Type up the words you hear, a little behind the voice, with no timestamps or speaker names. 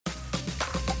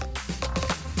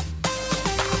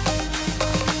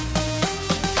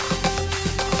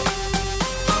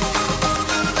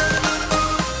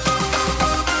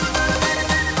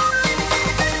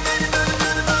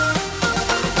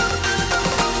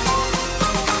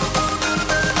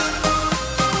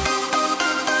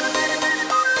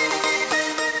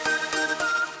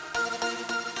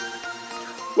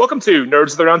Welcome to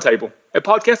Nerds of the Round Table, a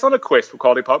podcast on a quest for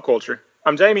quality pop culture.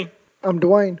 I'm Jamie. I'm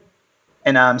Dwayne.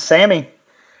 And I'm Sammy.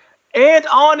 And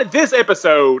on this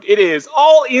episode, it is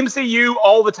all MCU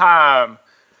all the time.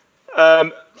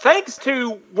 Thanks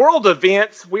to world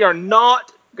events, we are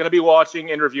not going to be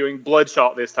watching and reviewing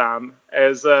Bloodshot this time,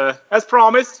 as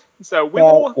promised. So we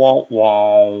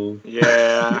will.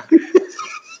 Yeah.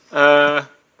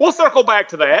 We'll circle back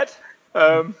to that.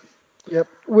 Yep.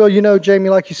 Well, you know, Jamie,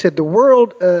 like you said, the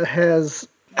world has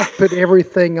put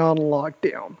everything on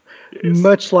lockdown,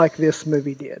 much like this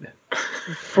movie did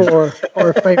for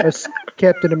our famous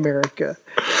Captain America.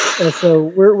 And so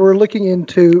we're looking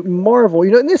into Marvel.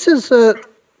 You know, and this is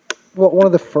one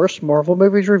of the first Marvel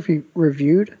movies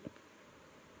reviewed.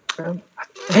 I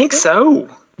think so.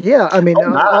 Yeah, I mean,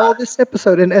 all this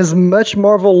episode, and as much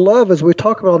Marvel love as we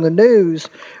talk about on the news,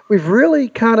 we've really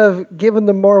kind of given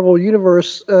the Marvel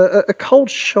universe a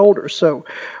cold shoulder. So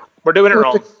we're doing it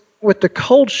wrong. With the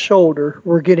cold shoulder,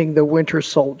 we're getting the Winter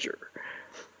Soldier.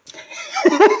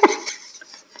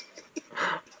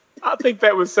 I think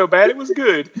that was so bad it was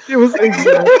good. It was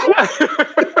exactly.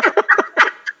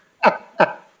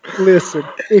 Listen,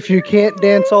 if you can't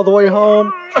dance all the way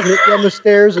home, get down the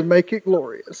stairs and make it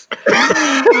glorious.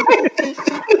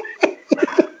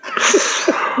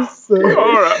 All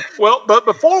right. Well, but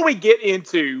before we get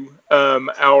into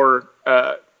our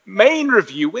main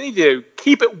review, we need to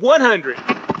keep it 100.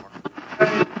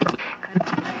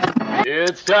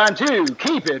 It's time to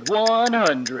keep it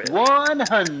 100.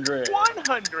 100. 100.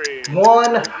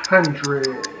 100.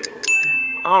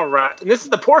 All right. And this is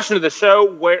the portion of the show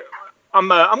where I'm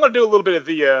going to do a little bit of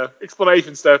the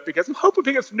explanation stuff because I'm hoping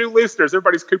to get some new listeners.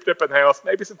 Everybody's cooped up in the house.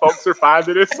 Maybe some folks are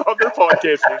finding us on their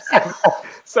podcasters.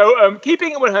 So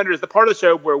Keeping It 100 is the part of the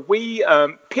show where we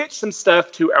pitch some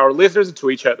stuff to our listeners and to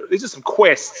each other. These are some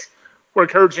quests we're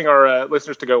encouraging our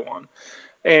listeners to go on.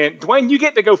 And Dwayne, you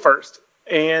get to go first.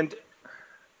 And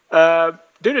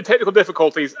due to technical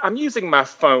difficulties, I'm using my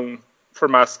phone for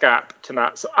my Skype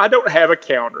tonight, so I don't have a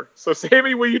counter. So,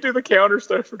 Sammy, will you do the counter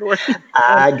stuff for Dwayne?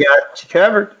 I got you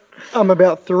covered. I'm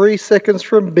about 3 seconds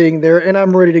from being there, and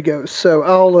I'm ready to go. So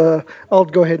I'll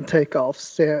go ahead and take off,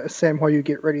 Sam, while you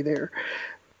get ready there.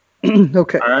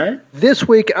 Okay. All right. This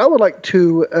week, I would like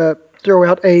to throw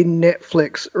out a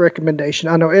Netflix recommendation.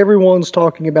 I know everyone's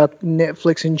talking about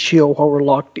Netflix and chill while we're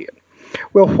locked in.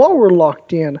 Well, while we're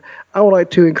locked in, I would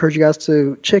like to encourage you guys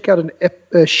to check out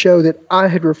a show that I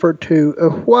had referred to a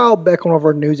while back on one of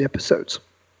our news episodes.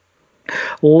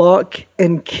 Lock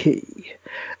and Key.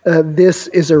 This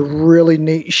is a really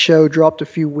neat show, dropped a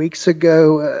few weeks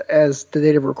ago as the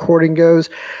date of recording goes.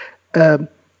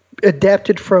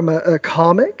 Adapted from a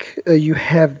comic, you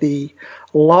have the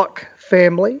Locke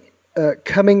family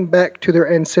coming back to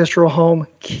their ancestral home,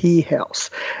 Key House,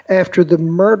 after the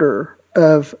murder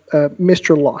of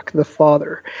Mr. Locke, the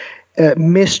father.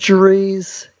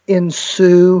 Mysteries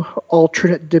ensue,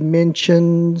 alternate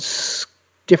dimensions,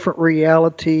 different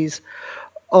realities,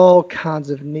 all kinds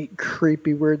of neat,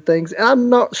 creepy, weird things. And I'm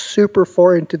not super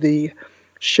far into the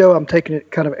show. I'm taking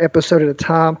it kind of episode at a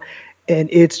time, and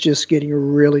it's just getting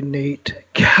really neat,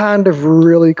 kind of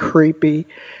really creepy,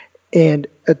 and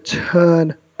a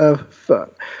ton of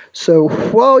fun. So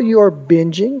while you are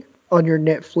binging on your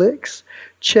Netflix,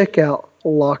 check out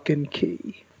Lock and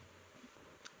Key.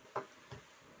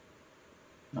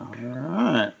 All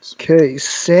right. Okay,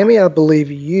 Sammy, I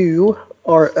believe you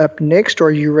are up next.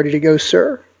 Are you ready to go,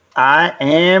 sir? I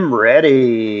am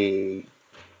ready.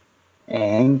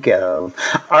 And go.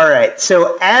 All right.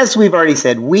 So as we've already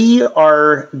said, we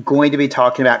are going to be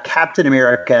talking about Captain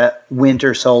America,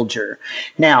 Winter Soldier.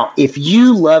 Now, if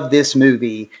you love this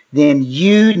movie, then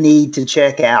you need to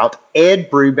check out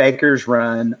Ed Brubaker's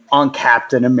run on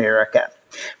Captain America.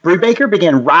 Brubaker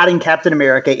began writing Captain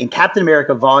America in Captain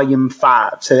America Volume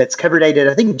 5. So that's cover dated,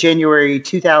 I think, January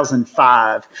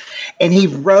 2005. And he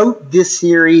wrote this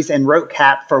series and wrote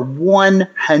Cap for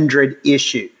 100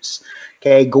 issues.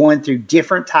 Okay, going through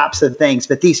different types of things.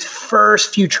 But these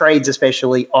first few trades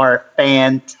especially are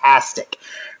fantastic.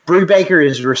 Brubaker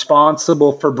is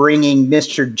responsible for bringing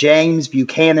Mr. James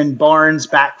Buchanan Barnes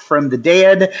back from the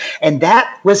dead, and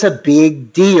that was a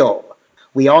big deal.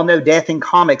 We all know death in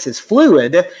comics is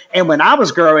fluid, and when I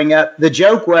was growing up, the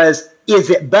joke was, is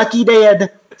it Bucky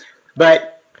dead?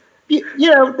 But, you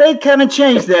know, they kind of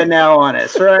changed that now on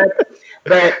us, right?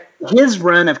 But his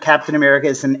run of Captain America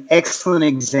is an excellent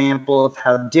example of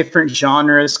how different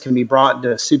genres can be brought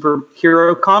into a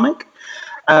superhero comic.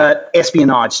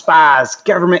 Espionage, spies,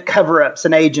 government cover-ups,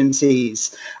 and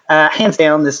agencies. Hands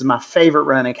down, this is my favorite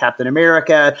run of Captain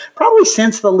America, probably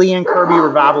since the Lee and Kirby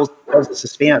revivals of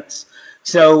Suspense.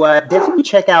 So definitely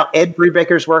check out Ed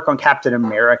Brubaker's work on Captain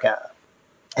America.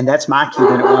 And that's my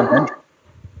Keeping It 100.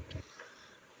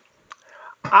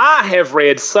 I have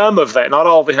read some of that, not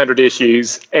all the 100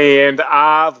 issues, and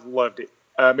I've loved it.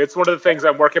 It's one of the things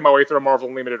I'm working my way through Marvel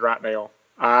Unlimited right now.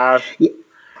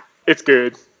 It's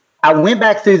good. I went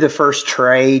back through the first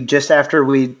trade just after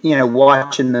we,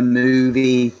 watching the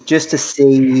movie, just to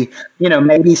see,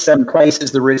 maybe some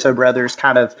places the Russo brothers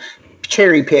kind of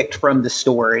cherry picked from the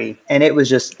story. And it was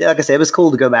just, like I said, it was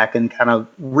cool to go back and kind of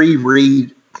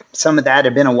reread some of that. It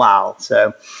had been a while.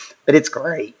 So, but it's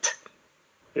great.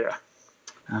 Yeah.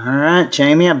 All right,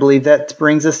 Jamie, I believe that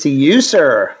brings us to you,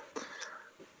 sir.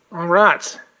 All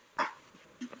right.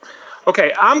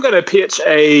 Okay, I'm going to pitch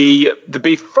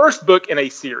the first book in a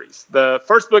series. The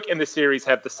first book in the series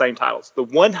have the same titles, the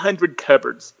 100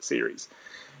 Cupboards series.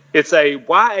 It's a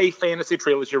YA fantasy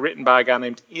trilogy written by a guy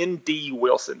named N.D.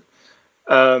 Wilson.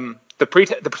 The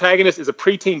protagonist is a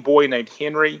preteen boy named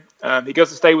Henry. He goes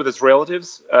to stay with his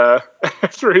relatives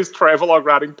after his travelogue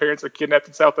writing parents are kidnapped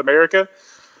in South America.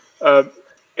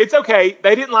 It's okay.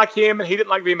 They didn't like him, and he didn't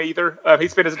like them either. He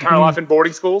spent his entire life in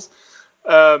boarding schools.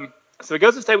 So he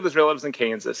goes to stay with his relatives in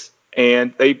Kansas,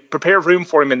 and they prepare room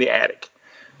for him in the attic.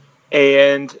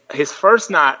 And his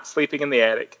first night sleeping in the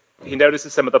attic, he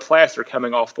notices some of the plaster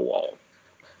coming off the wall.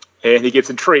 And he gets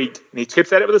intrigued, and he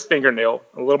chips at it with his fingernail.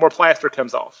 A little more plaster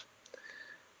comes off.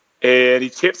 And he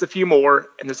chips a few more,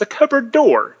 and there's a cupboard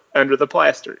door under the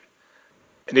plaster.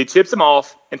 And he chips them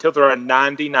off until there are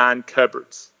 99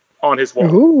 cupboards on his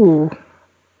wall. Ooh.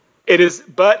 It is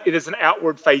an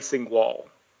outward-facing wall.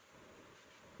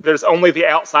 There's only the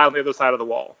outside on the other side of the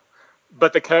wall.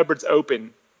 But the cupboard's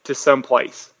open to some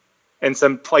place and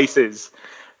some places.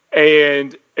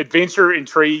 And adventure,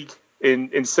 intrigue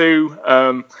ensue.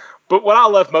 But what I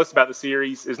love most about the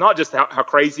series is not just how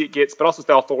crazy it gets, but also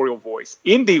the authorial voice.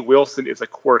 N.D. Wilson is a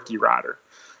quirky writer.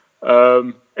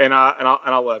 And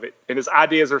I love it. And his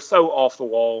ideas are so off the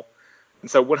wall.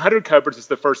 And so 100 Cupboards is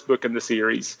the first book in the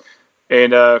series.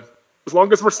 And as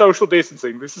long as we're social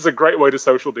distancing, this is a great way to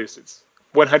social distance.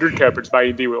 100 Cupboards by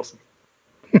N.D. Wilson.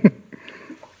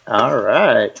 All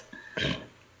right.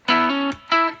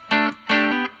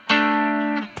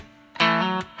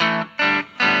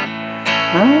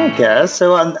 Okay,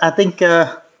 so I think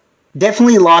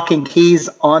definitely Lock and Key's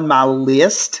on my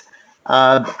list.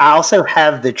 I also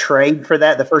have the trade for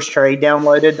that, the first trade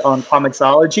downloaded on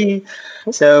Comixology.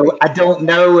 So I don't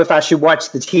know if I should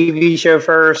watch the TV show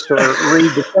first or read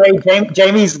the trade.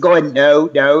 Jamie's going, no.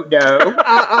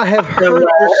 I have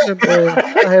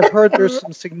heard there's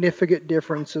some significant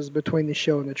differences between the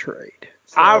show and the trade.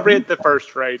 So. I read the first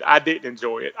trade. I didn't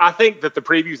enjoy it. I think that the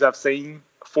previews I've seen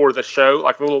for the show,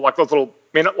 like those little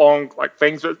minute-long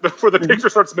things before the picture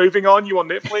starts moving on you on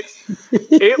Netflix,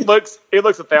 it looks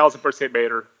 1,000%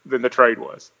 better than the trade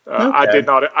was. Okay. I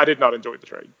did not enjoy the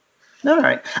trade. All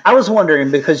right. I was wondering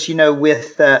because,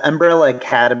 with Umbrella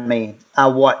Academy, I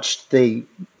watched the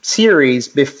series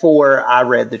before I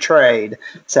read the trade.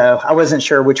 So I wasn't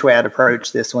sure which way I'd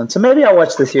approach this one. So maybe I'll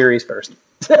watch the series first.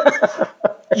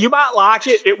 You might like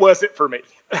it. It wasn't for me.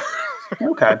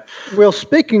 Okay. Well,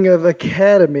 speaking of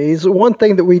academies, one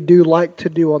thing that we do like to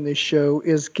do on this show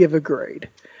is give a grade.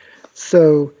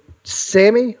 So,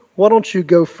 Sammy, why don't you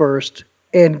go first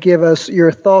and give us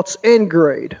your thoughts and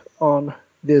grade on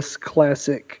this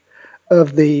classic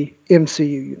of the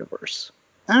MCU universe?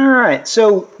 All right.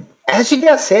 So, as you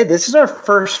guys said, this is our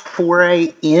first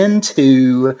foray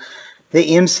into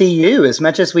the MCU, as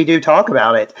much as we do talk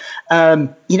about it.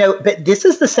 But this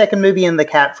is the second movie in the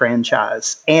Cap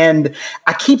franchise. And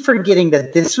I keep forgetting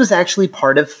that this was actually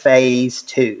part of Phase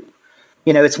 2.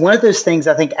 It's one of those things,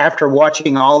 I think, after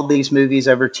watching all of these movies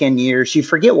over 10 years, you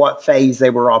forget what phase they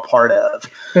were all part of.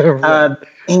 Right.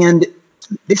 And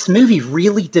this movie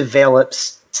really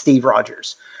develops Steve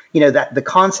Rogers. That the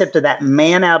concept of that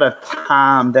man out of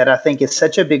time that I think is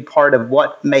such a big part of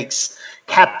what makes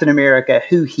Captain America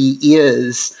who he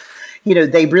is.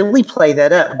 They really play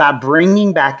that up by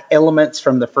bringing back elements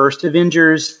from the first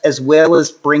Avengers, as well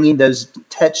as bringing those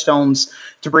touchstones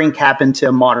to bring Cap into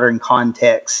a modern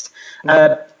context.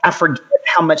 I forget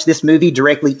how much this movie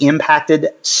directly impacted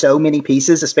so many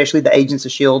pieces, especially the Agents of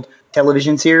S.H.I.E.L.D.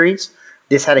 television series.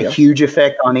 This had a huge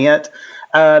effect on it.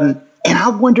 And I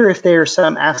wonder if there are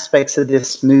some aspects of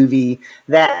this movie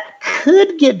that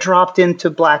could get dropped into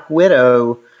Black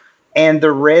Widow and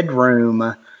the Red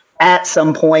Room at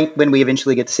some point when we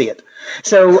eventually get to see it.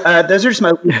 So those are just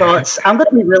my thoughts. I'm going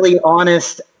to be really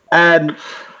honest.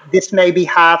 This may be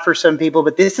high for some people,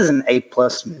 but this is an A+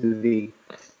 movie.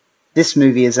 This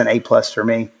movie is an A+ for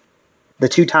me. The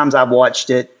two times I've watched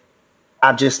it,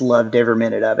 I've just loved every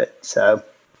minute of it. So,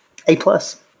 A+.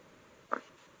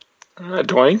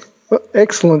 Dwayne? Well,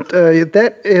 excellent.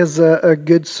 That is a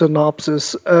good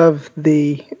synopsis of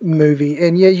the movie.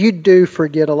 And yeah, you do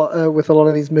forget a lot with a lot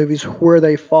of these movies where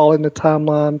they fall in the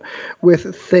timeline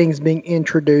with things being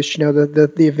introduced. You know,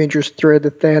 the Avengers thread,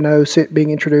 the Thanos being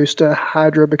introduced,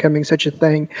 Hydra becoming such a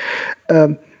thing.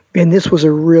 And this was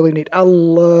a really neat. I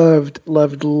loved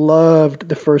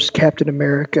the first Captain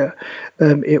America.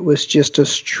 It was just a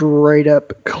straight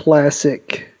up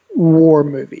classic war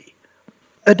movie.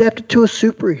 Adapted to a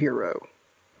superhero.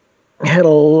 It had a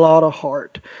lot of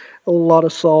heart, a lot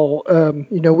of soul.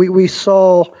 We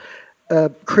saw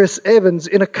Chris Evans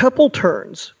in a couple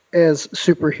turns as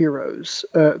superheroes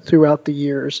throughout the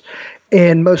years,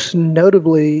 and most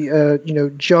notably,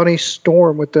 Johnny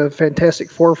Storm with the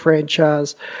Fantastic Four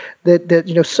franchise.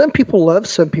 That some people love,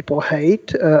 some people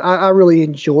hate. I really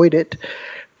enjoyed it,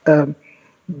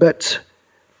 but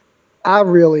I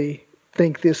really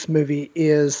think this movie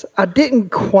is. I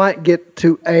didn't quite get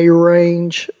to A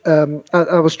range.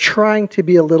 I was trying to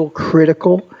be a little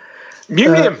critical.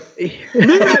 Mute him.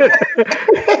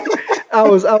 I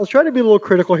was trying to be a little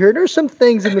critical here. There's some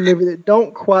things in the movie that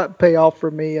don't quite pay off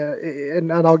for me, and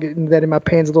I'll get into that in my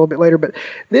pans a little bit later. But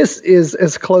this is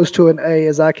as close to an A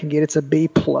as I can get. It's a B+,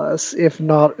 if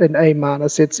not an A-.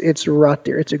 It's right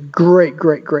there. It's a great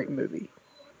movie.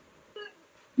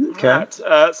 Okay. Right.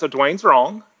 So Dwayne's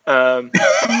wrong.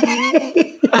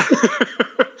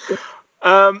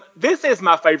 This is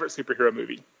my favorite superhero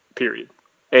movie, period.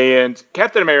 And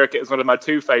Captain America is one of my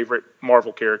two favorite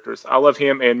Marvel characters. I love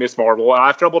him and Miss Marvel. I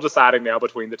have trouble deciding now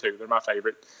between the two. They're my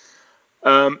favorite.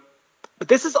 But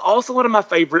this is also one of my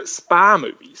favorite spy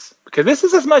movies, because this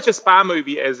is as much a spy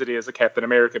movie as it is a Captain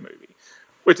America movie,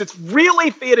 which it's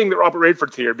really fitting that Robert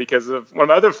Redford's here, because of one of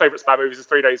my other favorite spy movies is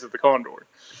 3 Days of the Condor.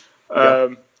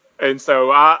 And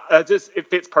so it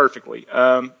fits perfectly.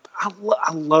 I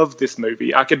love this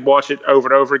movie. I could watch it over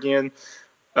and over again.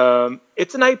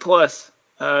 It's an A+.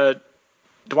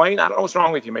 Dwayne, I don't know what's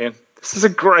wrong with you, man. This is a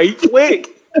great flick.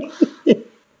 And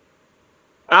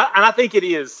I think it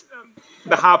is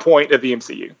the high point of the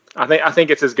MCU. I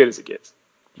think it's as good as it gets.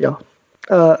 Yeah,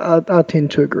 I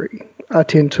tend to agree.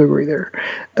 There.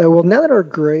 Well, now that our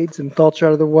grades and thoughts are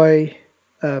out of the way,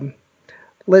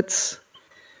 let's.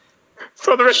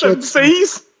 For the rest of the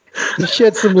seas?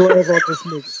 Shed some love on this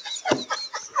movie.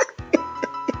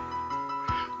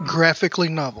 Graphically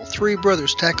Novel. Three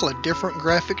brothers tackle a different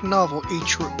graphic novel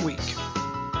each week.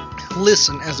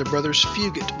 Listen as the brothers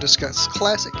Fugit discuss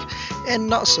classic and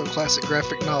not so classic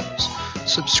graphic novels.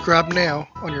 Subscribe now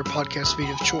on your podcast feed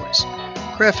of choice.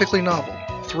 Graphically Novel.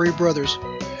 Three brothers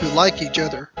who like each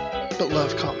other but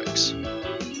love comics.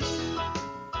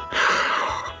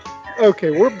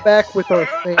 Okay, we're back with our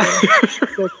fans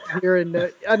here,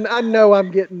 and I know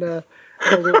I'm getting a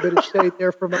little bit of shade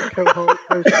there from my co-host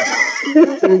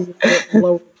doing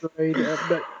lower grade,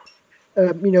 but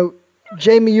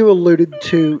Jamie, you alluded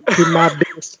to my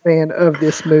biggest fan of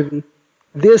this movie.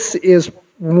 This is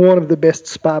one of the best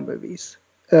spy movies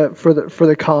for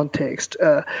the context.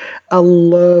 I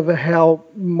love how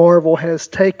Marvel has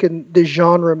taken the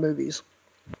genre movies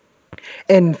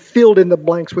and filled in the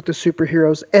blanks with the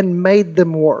superheroes and made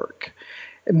them work,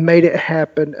 and made it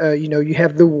happen. You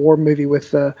have the war movie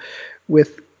with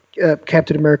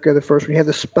Captain America, the first one. You have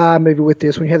the spy movie with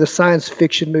this one. You have the science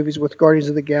fiction movies with Guardians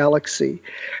of the Galaxy.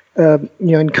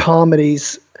 And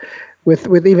comedies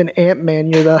with even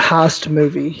Ant-Man. The heist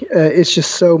movie. It's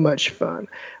just so much fun.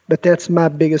 But that's my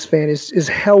biggest fan is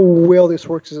how well this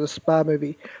works as a spy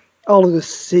movie. All of the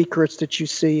secrets that you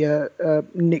see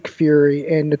Nick Fury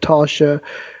and Natasha,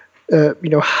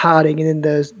 hiding, and then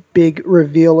the big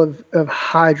reveal of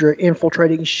Hydra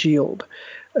infiltrating S.H.I.E.L.D.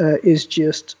 Is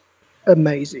just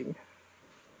amazing.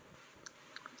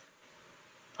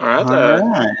 All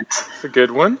right. It's a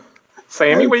good one.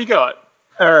 Sammy, what you got?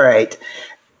 All right.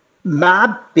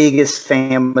 My biggest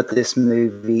fan with this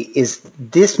movie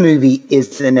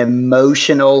is an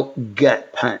emotional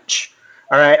gut punch.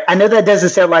 All right. I know that doesn't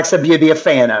sound like something you'd be a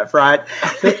fan of, right?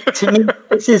 But to me,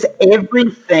 this is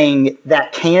everything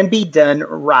that can be done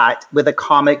right with a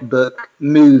comic book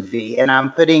movie. And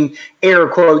I'm putting air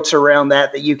quotes around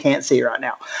that you can't see right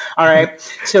now. All right.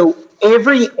 So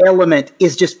every element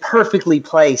is just perfectly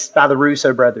placed by the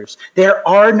Russo brothers. There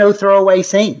are no throwaway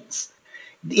scenes.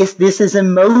 This is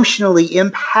emotionally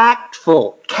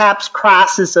impactful. Cap's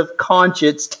crisis of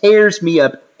conscience tears me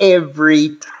up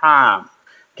every time.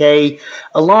 Okay,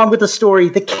 along with the story,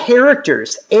 the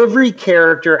characters, every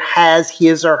character has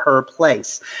his or her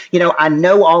place. I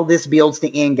know all this builds to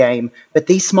Endgame, but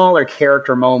these smaller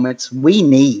character moments we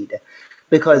need.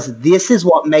 because this is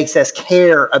what makes us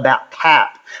care about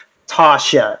Cap,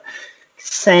 Tasha,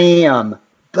 Sam,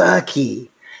 Bucky.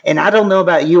 And I don't know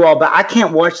about you all, but I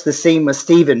can't watch the scene with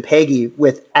Steve and Peggy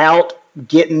without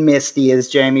getting misty, as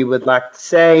Jamie would like to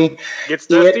say. Gets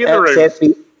dusty in the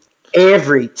room.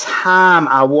 Every time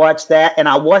I watch that, and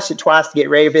I watched it twice to get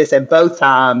ready for this, and both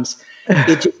times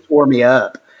it just tore me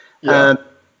up. Yeah.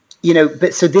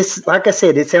 But so this, like I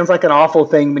said, it sounds like an awful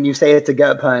thing when you say it's a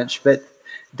gut punch, but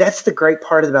that's the great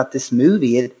part about this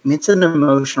movie. It's an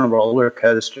emotional roller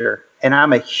coaster, and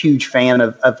I'm a huge fan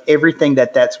of everything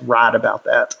that's right about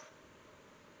that.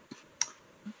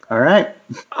 All right,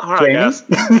 guys.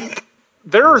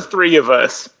 There are three of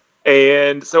us,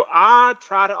 and so I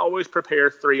try to always prepare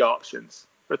three options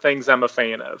for things I'm a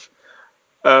fan of.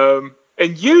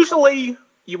 And usually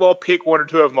you all pick one or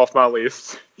two of them off my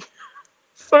list.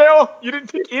 So now you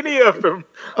didn't pick any of them.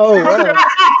 Oh, wow. So now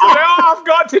I've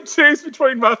got to choose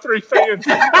between my three fans.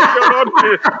 What's going on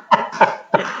here?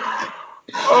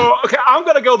 Oh, okay. I'm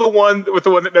going to go the one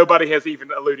that nobody has even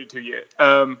alluded to yet.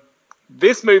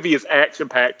 This movie is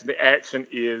action-packed, and the action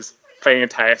is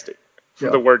fantastic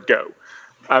from the word go.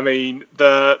 I mean,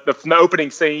 from the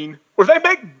opening scene, where they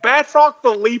make Batroc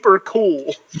the Leaper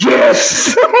cool.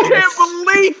 Yes! I can't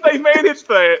believe they managed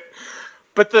that.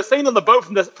 But the scene on the boat,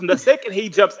 from the second he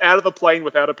jumps out of the plane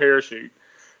without a parachute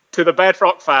to the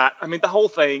Batroc fight, I mean, the whole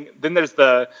thing. Then there's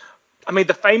the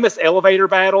famous elevator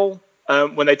battle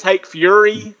when they take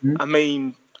Fury. Mm-hmm. I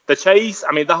mean, the chase.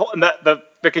 I mean,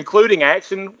 the concluding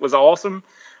action was awesome.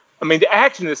 I mean, the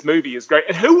action in this movie is great.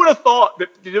 And who would have thought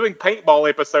that doing paintball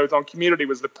episodes on Community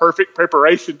was the perfect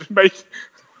preparation to make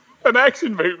an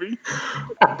action movie?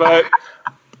 But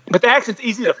the action's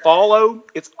easy to follow.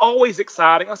 It's always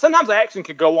exciting. Sometimes the action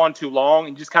can go on too long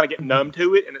and you just kind of get numb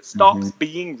to it, and it stops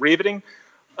being riveting.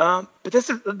 But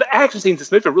the action scenes in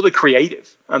this movie are really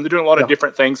creative. They're doing a lot of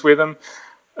different things with them.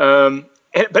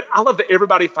 But I love that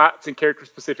everybody fights in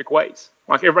character-specific ways.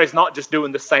 Like, everybody's not just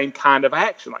doing the same kind of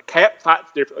action. Like, Cap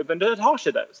fights differently than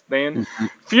Natasha does, than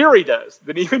Fury does,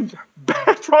 than even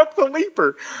Batroc the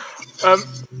Leaper.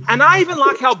 And I even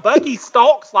like how Bucky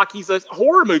stalks like he's a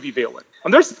horror movie villain.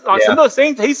 And there's some of those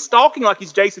scenes, he's stalking like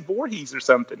he's Jason Voorhees or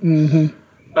something.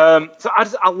 Mm-hmm. So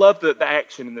I love the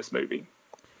action in this movie.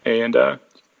 And I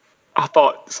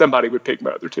thought somebody would pick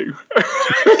my other two.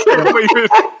 I can't believe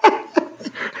it.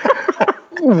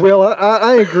 Well,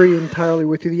 I agree entirely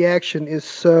with you. The action is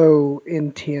so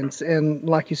intense, and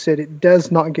like you said, it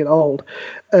does not get old.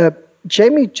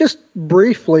 Jamie, just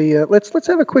briefly, let's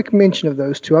have a quick mention of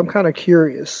those two. I'm kind of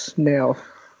curious now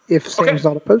if Sam's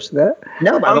not opposed to that.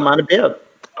 No, I don't mind a bit.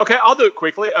 Okay, I'll do it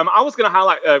quickly. I was going to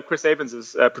highlight Chris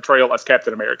Evans' portrayal as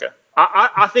Captain America.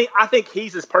 I think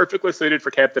he's as perfectly suited for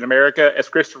Captain America as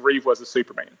Christopher Reeve was as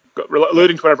Superman,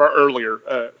 alluding to one of our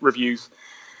earlier reviews.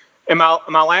 And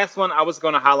my last one, I was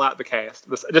going to highlight the cast,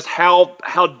 just how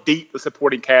deep the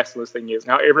supporting cast of this thing is,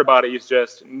 and how everybody is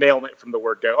just nailing it from the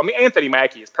word go. I mean, Anthony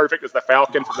Mackie is perfect as the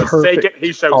Falcon from the second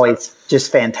he shows up. It's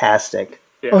just fantastic.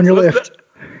 Yeah, on your left.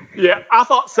 I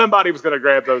thought somebody was going to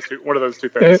grab one of those two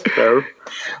things. So.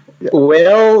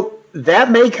 Well,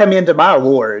 that may come into my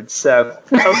awards. So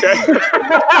okay.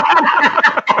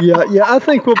 yeah, I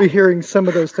think we'll be hearing some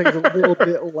of those things a little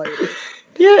bit later.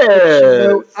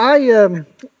 Yeah.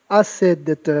 I said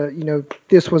that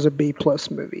this was a B+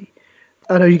 movie.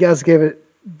 I know you guys gave it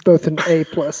both an A+.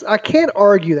 I can't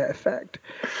argue that fact.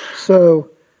 So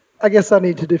I guess I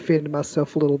need to defend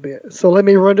myself a little bit. So let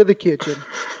me run to the kitchen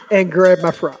and grab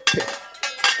my fry pan.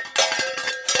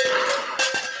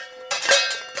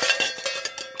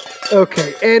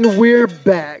 Okay, and we're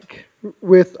back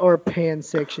with our pan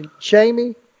section.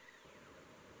 Jamie,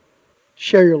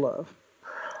 share your love.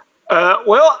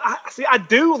 Well, I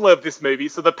do love this movie.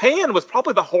 So the pan was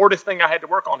probably the hardest thing I had to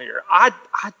work on here. I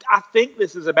think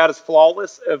this is about as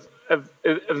flawless of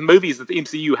movies that the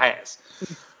MCU has.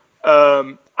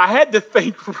 I had to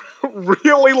think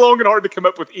really long and hard to come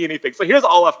up with anything. So here's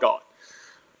all I've got.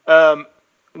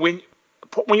 When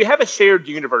you have a shared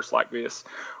universe like this,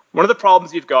 one of the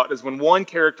problems you've got is when one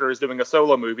character is doing a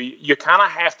solo movie, you kind of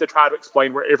have to try to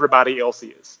explain where everybody else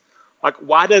is. Like,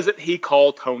 why doesn't he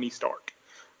call Tony Stark?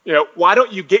 Why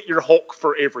don't you get your Hulk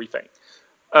for everything?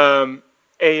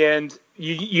 And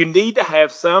you need to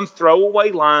have some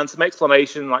throwaway line, some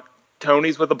explanation, like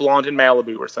Tony's with a blonde in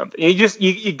Malibu or something.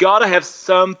 You got to have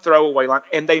some throwaway line,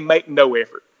 and they make no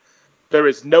effort. There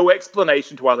is no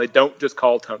explanation to why they don't just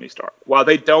call Tony Stark, why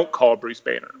they don't call Bruce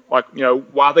Banner,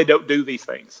 why they don't do these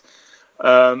things.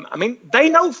 I mean, they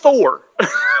know Thor.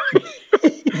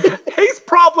 He's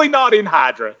probably not in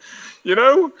Hydra,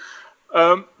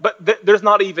 But there's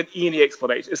not even any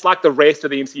explanation. It's like the rest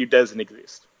of the MCU doesn't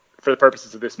exist for the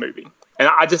purposes of this movie. And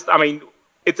I mean,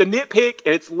 it's a nitpick,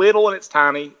 and it's little and it's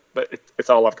tiny, but it's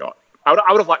all I've got. I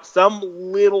would have liked some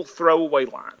little throwaway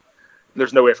line.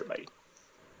 There's no effort made.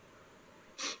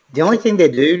 The only thing they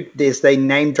do is they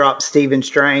name drop Stephen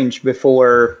Strange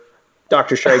before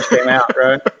Doctor Strange came out,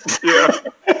 right? Yeah.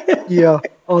 Yeah,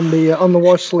 on the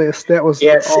watch list. That was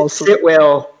awesome.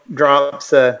 Sitwell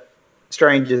drops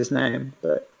Strange's name,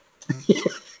 but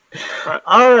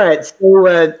all right. So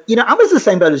I was the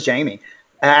same boat as Jamie.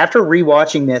 After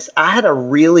rewatching this, I had a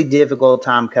really difficult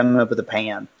time coming up with a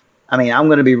pan. I mean, I'm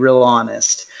going to be real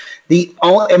honest.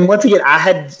 And once again, I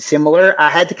had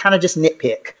to kind of just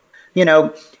nitpick,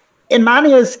 and mine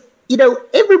is,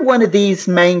 every one of these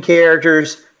main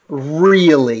characters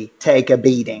really take a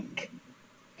beating.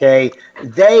 Okay,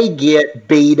 they get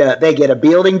beat up. They get a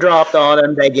building dropped on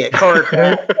them. They get car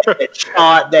crashed. They get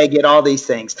shot. They get all these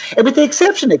things. And with the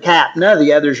exception of Cap, none of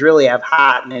the others really have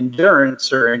heightened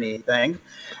endurance or anything.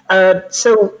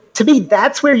 So to me,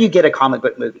 that's where you get a comic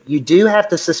book movie. You do have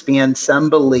to suspend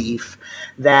some belief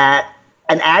that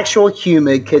an actual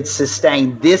human could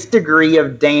sustain this degree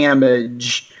of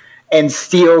damage and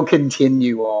still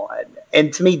continue on.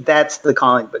 And to me, that's the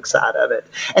comic book side of it.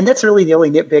 And that's really the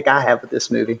only nitpick I have with this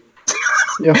movie.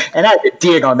 Yeah. And I had to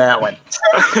dig on that one.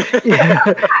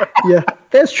 yeah,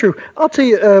 that's true. I'll tell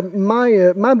you,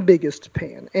 my biggest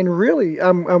pan, and really,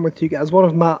 I'm with you guys. One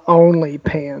of my only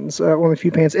pans, one of the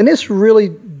few pans, and this really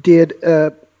did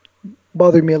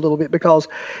bother me a little bit because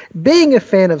being a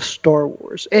fan of Star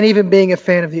Wars and even being a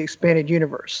fan of the expanded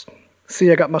universe.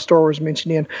 See, I got my Star Wars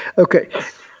mentioned in. Okay.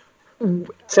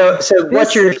 So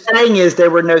what you're saying is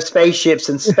there were no spaceships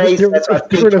in space. That's why it's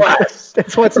B+.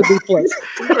 That's why it's a B+.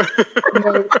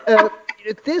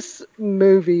 This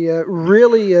movie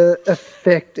really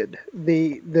affected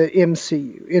the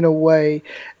MCU in a way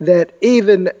that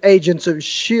even Agents of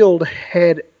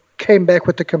S.H.I.E.L.D. came back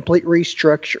with a complete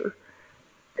restructure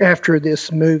after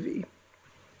this movie.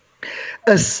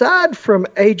 Aside from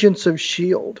Agents of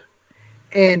S.H.I.E.L.D.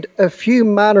 and a few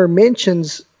minor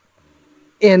mentions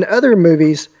in other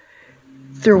movies,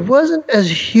 there wasn't as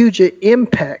huge an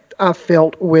impact, I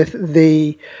felt, with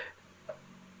the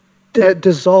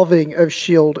dissolving of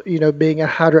S.H.I.E.L.D., being a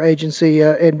Hydra agency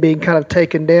and being kind of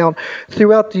taken down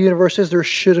throughout the universe as there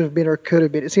should have been or could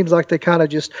have been. It seems like they kind of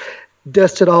just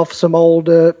dusted off some old,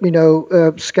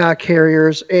 sky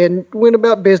carriers and went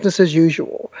about business as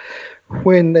usual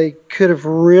when they could have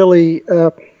really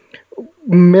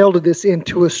melded this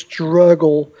into a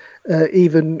struggle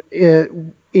even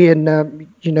in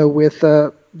with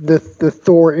the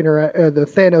Thor the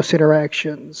Thanos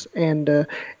interactions and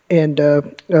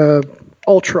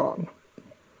Ultron,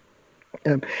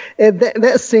 and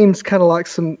that seems kind of like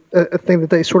a thing that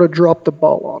they sort of dropped the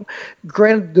ball on.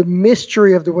 Granted, the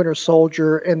mystery of the Winter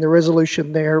Soldier and the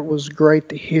resolution there was great.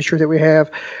 The history that we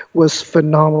have was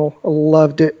phenomenal. I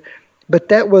loved it. But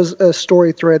that was a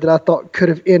story thread that I thought could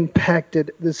have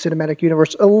impacted the cinematic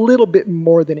universe a little bit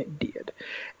more than it did.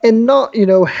 And not,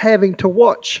 having to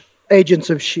watch Agents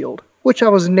of S.H.I.E.L.D., which I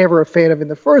was never a fan of in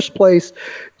the first place,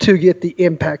 to get the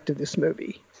impact of this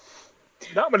movie.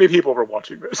 Not many people were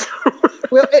watching this.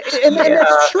 Well, and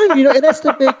that's true, and that's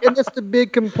the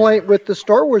big complaint with the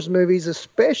Star Wars movies,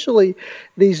 especially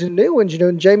these new ones.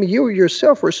 And Jamie, you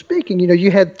yourself were speaking.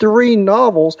 You had 3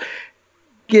 novels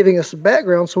giving us a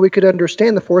background so we could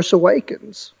understand The Force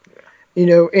Awakens,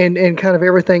 and kind of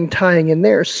everything tying in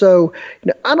there. So,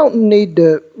 I don't need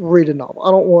to read a novel.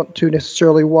 I don't want to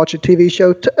necessarily watch a TV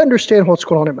show to understand what's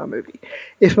going on in my movie.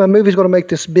 If my movie is going to make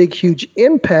this big, huge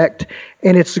impact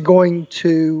and it's going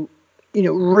to,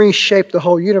 reshape the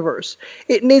whole universe,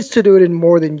 it needs to do it in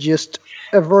more than just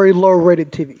a very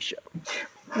low-rated TV show.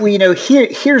 Well,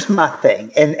 here's my thing,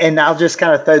 and I'll just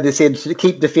kind of throw this in to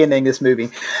keep defending this movie.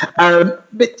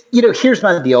 But, here's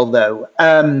my deal, though.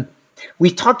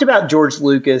 We talked about George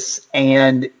Lucas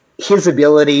and his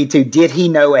ability did he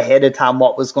know ahead of time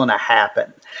what was going to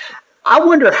happen? I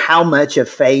wonder how much of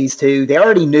Phase 2, they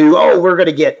already knew, we're going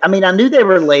to get, I knew they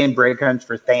were laying breadcrumbs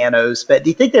for Thanos, but do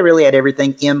you think they really had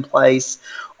everything in place?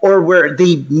 Or were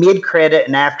the mid-credit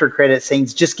and after-credit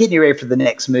scenes just getting you ready for the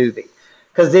next movie?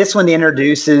 Because this one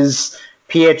introduces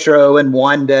Pietro and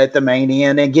Wanda at the main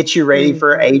end and gets you ready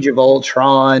for Age of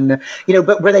Ultron.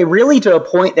 But were they really to a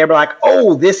point they were like,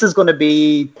 this is going to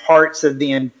be parts of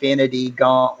the Infinity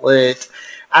Gauntlet?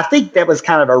 I think that was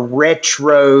kind of a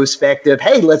retrospective,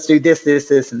 hey, let's do this,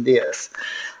 and this.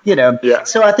 Yeah.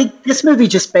 So I think this movie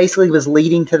just basically was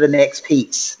leading to the next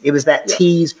piece. It was that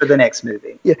tease for the next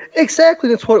movie. Yeah, exactly.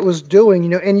 That's what it was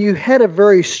doing, and you had a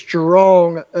very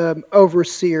strong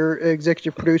overseer,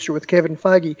 executive producer with Kevin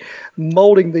Feige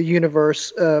molding the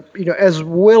universe, as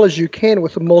well as you can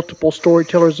with the multiple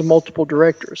storytellers and multiple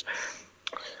directors.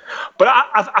 But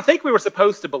I think we were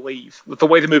supposed to believe with the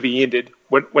way the movie ended,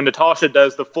 when Natasha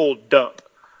does the full dump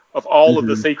of all of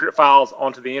the secret files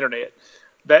onto the internet,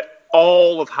 that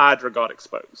all of Hydra got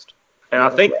exposed. And I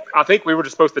think we were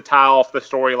just supposed to tie off the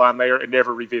storyline there and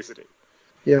never revisit it.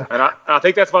 Yeah. And I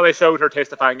think that's why they showed her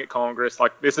testifying at Congress,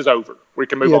 like, this is over. We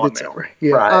can move on now.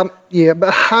 Yeah. Right.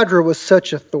 But Hydra was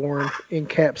such a thorn in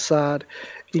Cap's side.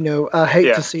 I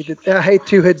hate to see that. I hate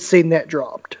to have seen that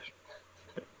dropped.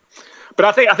 But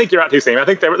I think you're right too, Sam. I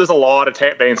think there's a lot of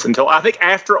tap dance until I think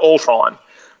after Ultron,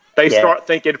 they start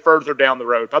thinking further down the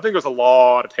road. But I think there's a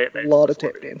lot of tap dancing. A lot of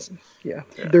tap dancing. Yeah.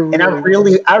 And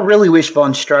I really wish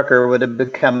Von Strucker would have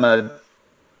become a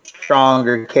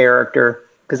stronger character,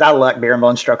 because I like Baron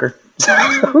Von Strucker.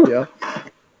 Yeah.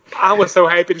 I was so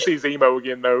happy to see Zemo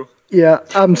again, though. Yeah,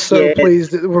 I'm so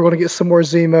pleased that we're going to get some more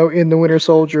Zemo in the Winter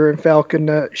Soldier and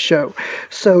Falcon show.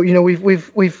 So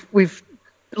we've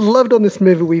loved on this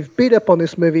movie. We've beat up on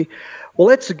this movie. Well,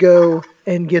 let's go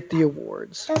and get the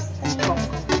awards.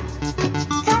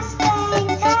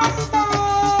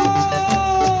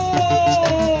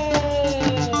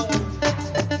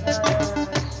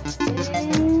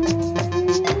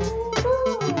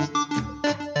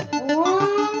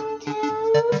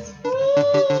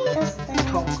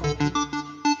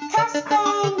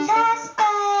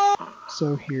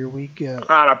 So here we go. All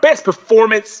right, our best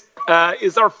performance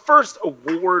is our first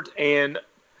award, and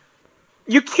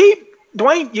you keep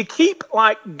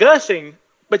like gushing,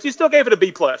 but you still gave it a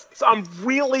B+. So I'm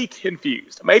really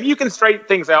confused. Maybe you can straighten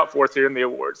things out for us here in the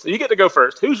awards. So you get to go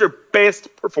first. Who's your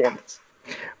best performance?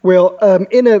 Well,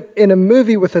 in a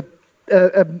movie with a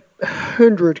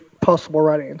 100 possible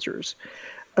right answers,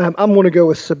 I'm going to go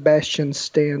with Sebastian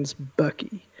Stan's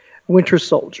Bucky, Winter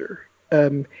Soldier.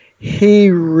 He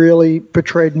really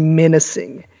portrayed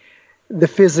menacing, the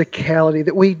physicality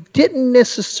that we didn't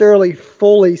necessarily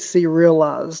fully see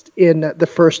realized in the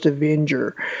first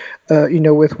Avenger,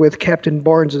 with Captain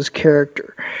Barnes's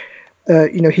character.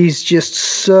 He's just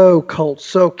so cold,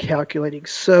 so calculating,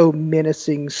 so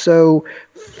menacing, so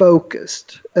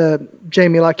focused.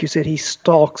 Jamie, like you said, he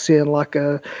stalks in like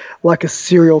a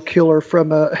serial killer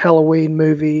from a Halloween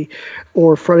movie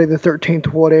or Friday the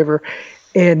 13th, whatever.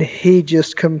 And he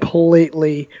just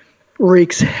completely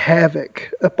wreaks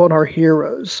havoc upon our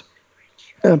heroes,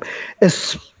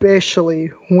 especially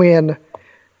when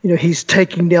he's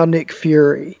taking down Nick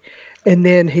Fury, and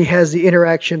then he has the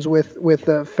interactions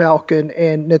with Falcon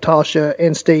and Natasha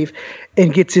and Steve,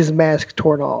 and gets his mask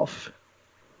torn off,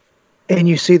 and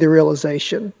you see the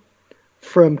realization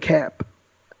from Cap,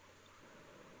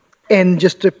 and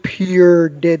just a pure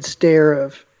dead stare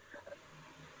of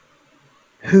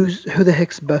who the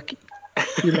heck's Bucky?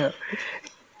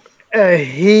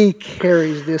 He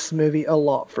carries this movie a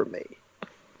lot for me.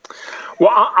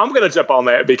 Well, I'm going to jump on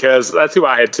that because that's who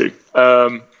I had to.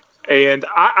 And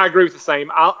I agree with the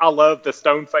same. I love the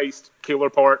stone-faced killer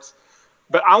parts,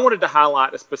 but I wanted to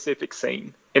highlight a specific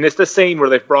scene. And it's the scene where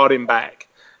they've brought him back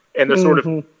and they're sort of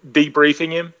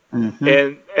debriefing him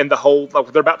and the whole,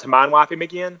 like, they're about to mind wipe him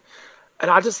again.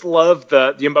 And I just love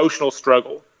the emotional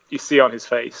struggle you see on his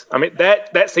face. I mean,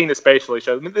 that scene especially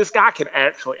shows. I mean, this guy can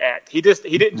actually act. He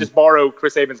didn't just borrow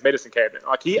Chris Evans' medicine cabinet.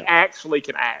 Like, he actually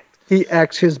can act. He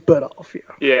acts his butt off.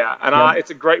 Yeah, and it's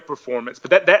a great performance.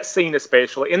 But that scene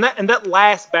especially, and that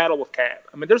last battle with Cap.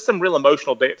 I mean, there's some real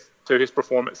emotional depth to his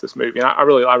performance this movie, and I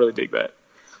really dig that.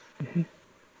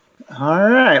 All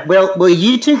right. Well,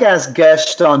 you two guys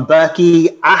gushed on Bucky.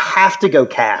 I have to go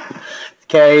Cap.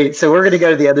 Okay, so we're going to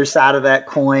go to the other side of that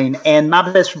coin, and my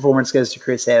best performance goes to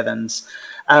Chris Evans.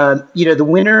 The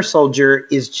Winter Soldier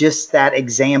is just that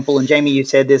example, and Jamie, you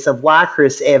said this, of why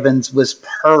Chris Evans was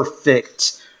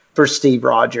perfect for Steve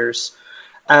Rogers.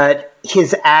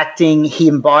 His acting, he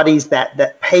embodies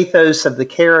that pathos of the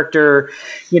character.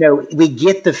 We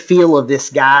get the feel of this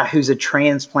guy who's a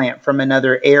transplant from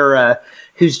another era,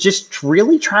 who's just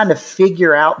really trying to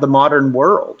figure out the modern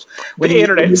world. The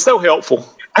internet is so helpful.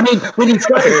 I mean, when he's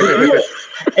got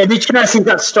and then he's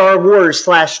got Star Wars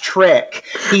 / Trek.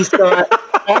 He's got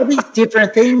all these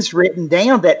different things written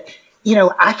down that,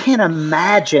 I can't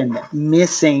imagine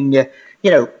missing,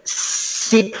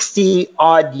 60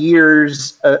 odd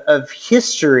years of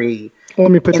history.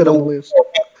 Let me put that on the list.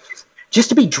 Just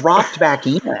to be dropped back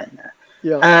in.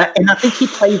 Yeah. And I think he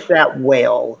plays that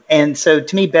well. And so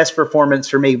to me, best performance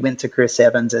for me went to Chris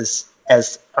Evans as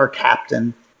as our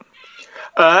captain.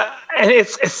 And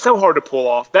it's so hard to pull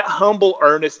off. That humble,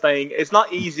 earnest thing, it's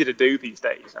not easy to do these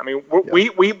days. I mean,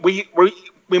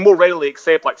 we more readily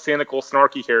accept like cynical,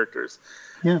 snarky characters.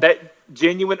 Yeah. That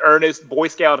genuine, earnest Boy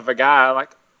Scout of a guy, like,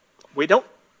 we don't.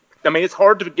 I mean, it's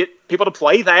hard to get people to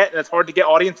play that, and it's hard to get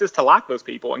audiences to like those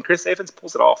people. And Chris Evans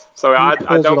pulls it off. So I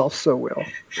pulls don't. it off so well.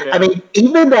 Yeah. I mean,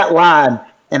 even that line,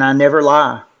 and I never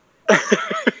lie.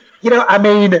 I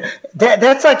mean,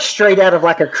 that's like straight out of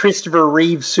like a Christopher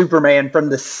Reeve Superman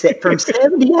from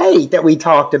 78 that we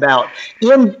talked about.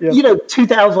 In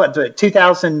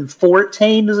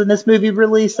 2014 was when this movie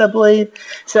released, I believe.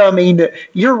 So I mean,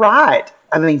 you're right.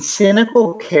 I mean,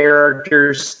 cynical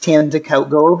characters tend to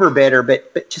go over better,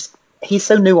 but just he's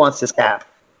so nuanced, this guy.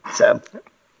 So,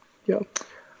 yeah.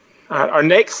 Our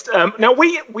next, now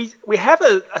we have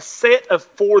a set of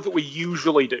 4 that we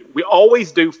usually do. We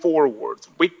always do 4 awards.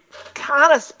 We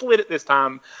kind of split it this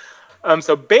time.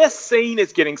 So best scene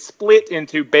is getting split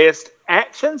into best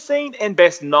action scene and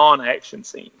best non-action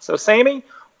scene. So Sammy,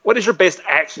 what is your best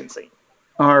action scene?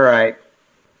 All right.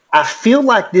 I feel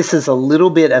like this is a little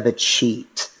bit of a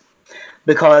cheat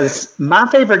because my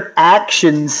favorite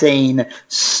action scene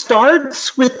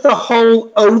starts with the whole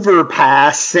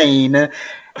overpass scene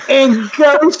and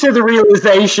goes to the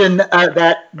realization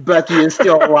that Bucky is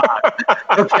still alive.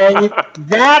 Okay?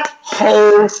 That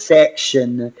whole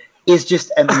section is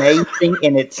just amazing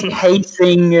in its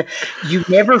pacing. You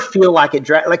never feel like it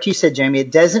like you said, Jamie,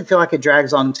 it doesn't feel like it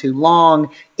drags on too long.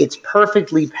 It's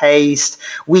perfectly paced.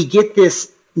 We get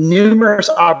this numerous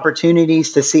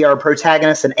opportunities to see our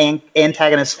protagonists and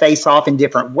antagonists face off in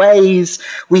different ways.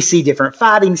 We see different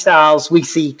fighting styles. We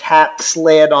see Cap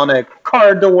sled on a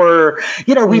car door.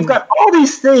 We've got all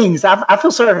these things. I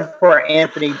feel sorry for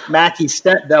Anthony Mackie's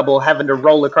stunt double having to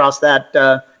roll across that,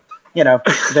 the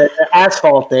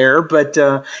asphalt there. But,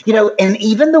 and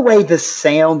even the way the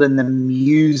sound and the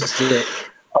music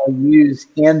are used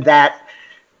in that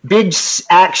big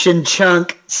action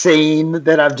chunk scene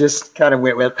that I've just kind of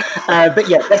went with. But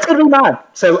yeah, that's going to be mine.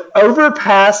 So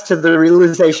overpass to the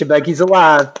realization Bucky's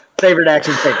alive, favorite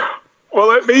action scene. Well,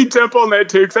 let me jump on that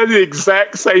too, because I did the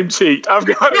exact same cheat. I've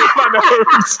got it in my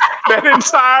notes. That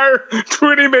entire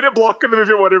 20-minute block of the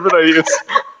movie, whatever that is,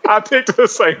 I picked the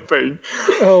same thing.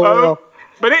 Oh, wow.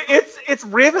 But it's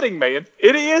riveting, man.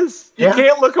 It is. You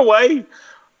can't look away.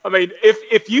 I mean,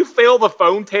 if you fail the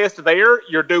phone test there,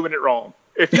 you're doing it wrong.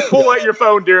 If you pull out your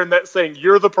phone during that scene,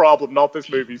 you're the problem, not this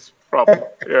movie's problem.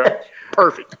 Yeah,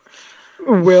 perfect.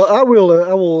 Well, I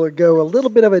will go a little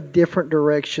bit of a different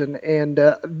direction, and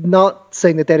not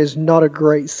saying that is not a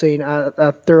great scene.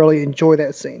 I thoroughly enjoy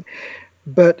that scene,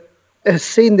 but a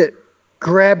scene that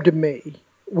grabbed me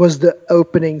was the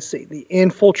opening scene, the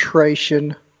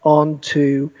infiltration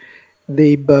onto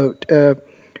the boat.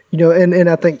 And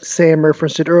I think Sam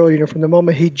referenced it earlier. From the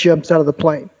moment he jumps out of the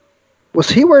plane. Was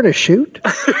he wearing a chute?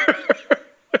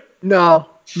 No,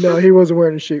 he wasn't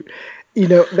wearing a chute.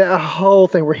 That whole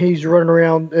thing where he's running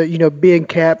around, being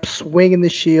Cap, swinging the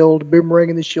shield,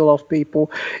 boomeranging the shield off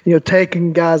people,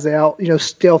 taking guys out,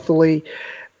 stealthily.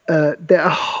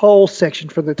 That whole section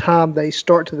from the time they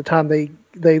start to the time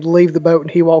they leave the boat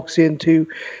and he walks into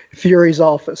Fury's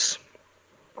office.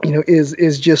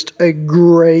 Is just a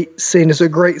great scene. It's a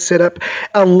great setup.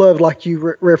 I love, like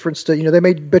you referenced, they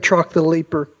made Batroc the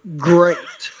Leaper great.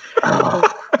 I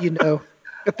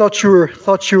thought you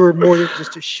were more than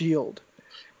just a shield.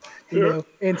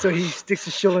 And so he sticks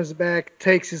his shield in his back,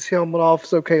 takes his helmet off.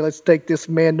 It's okay. Let's take this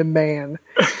man to man.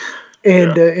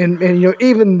 And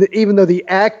even though the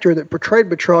actor that portrayed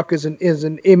Batroc is an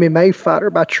MMA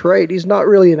fighter by trade, he's not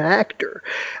really an actor.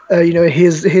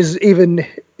 His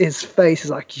face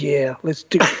is like, yeah, let's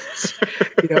do this.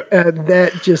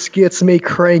 That just gets me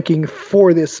cranking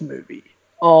for this movie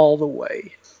all the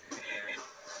way.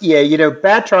 Yeah,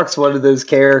 Batroc's one of those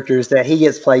characters that he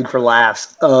gets played for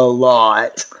laughs a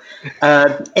lot.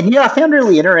 And I found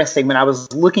really interesting when I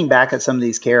was looking back at some of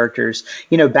these characters.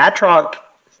 Batroc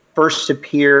first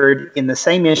appeared in the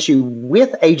same issue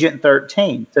with Agent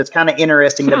 13. So it's kind of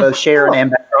interesting that both Sharon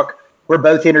and Batroc were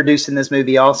both introduced in this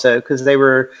movie also, because they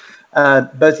were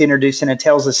both introduced in a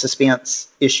Tales of Suspense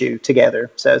issue together.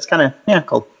 So it's kind of,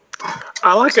 cool.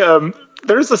 I like,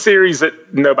 there's a series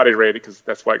that nobody read because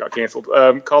that's why it got canceled,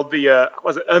 called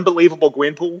was it Unbelievable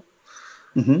Gwenpool?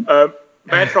 Mm-hmm.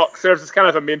 Batroc serves as kind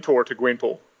of a mentor to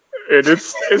Gwenpool. And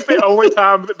it's the only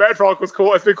time that Batroc was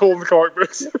cool. It's been cool in the comic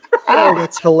books. Oh,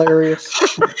 that's hilarious.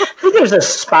 I think there's a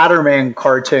Spider-Man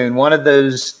cartoon, one of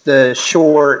the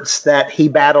shorts that he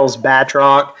battles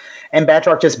Batroc, and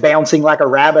Batroc just bouncing like a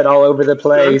rabbit all over the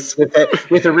place with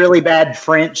a really bad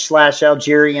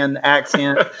French/Algerian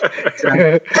accent. So.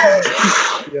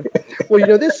 Yeah.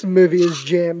 Well, this movie is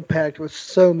jam-packed with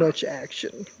so much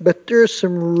action, but there's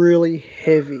some really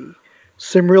heavy,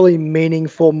 some really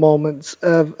meaningful moments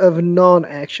of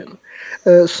non-action,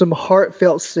 some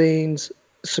heartfelt scenes,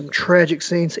 some tragic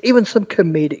scenes, even some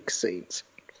comedic scenes.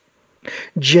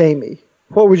 Jamie,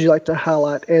 what would you like to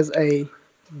highlight as a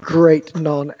great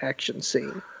non-action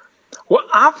scene? Well,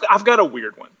 I've got a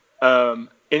weird one, and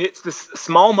it's this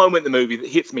small moment in the movie that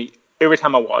hits me every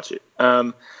time I watch it.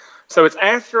 So it's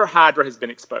after Hydra has been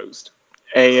exposed,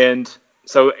 and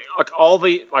so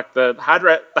the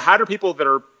Hydra people that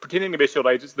are pretending to be Shield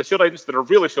agents, the Shield agents that are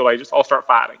really Shield agents, all start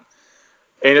fighting.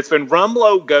 And it's when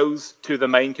Rumlow goes to the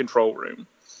main control room,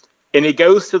 and he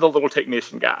goes to the little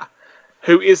technician guy,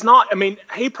 who is not. I mean,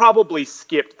 he probably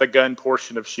skipped the gun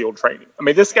portion of Shield training. I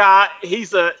mean, this guy,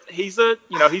 he's a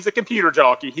computer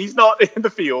jockey. He's not in the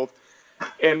field.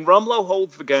 And Rumlow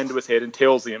holds the gun to his head and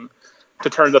tells him to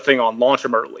turn the thing on, launch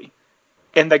him early.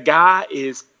 And the guy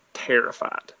is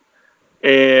terrified.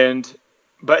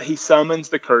 But he summons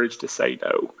the courage to say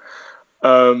no.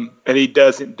 And he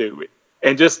doesn't do it.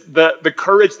 And just the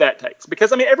courage that takes.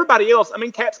 Because, everybody else,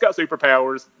 Cap's got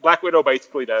superpowers. Black Widow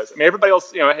basically does. Everybody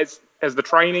else, has the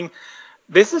training.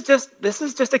 This is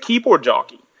just a keyboard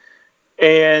jockey.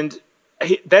 And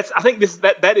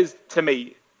that is, to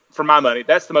me, for my money,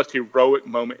 that's the most heroic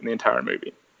moment in the entire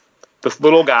movie. This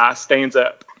little guy stands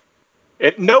up,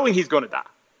 knowing he's going to die.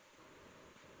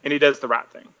 And he does the right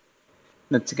thing.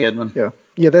 That's a good one.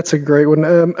 Yeah, that's a great one.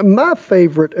 My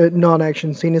favorite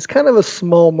non-action scene is kind of a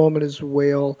small moment as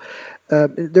well.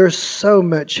 There's so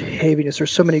much heaviness.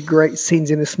 There's so many great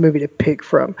scenes in this movie to pick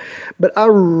from. But I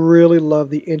really love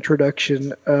the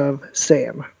introduction of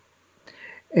Sam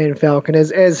and Falcon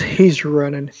as he's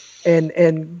running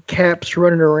and Cap's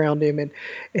running around him and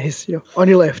he's on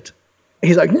your left.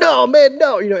 He's like, no, man,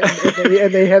 no, and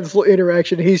they have this little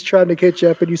interaction. He's trying to catch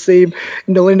up, and you see him,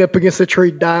 lean up against a tree,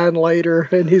 dying later.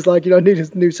 And he's like, I need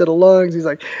his new set of lungs. He's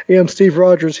like, hey, I'm Steve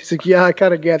Rogers. He's like, yeah, I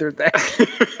kind of gathered that.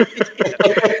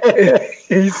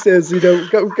 He says,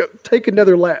 go take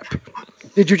another lap.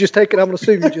 Did you just take it? I'm going to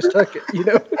assume you just took it.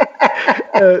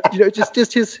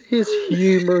 Just his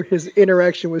humor, his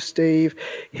interaction with Steve,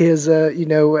 his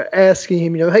asking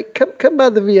him, hey, come by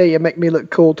the VA and make me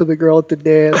look cool to the girl at the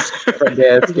desk.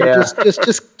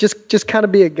 Just kind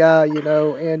of be a guy,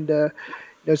 and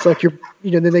it's like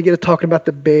then they get to talking about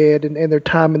the bed and their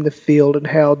time in the field and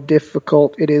how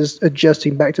difficult it is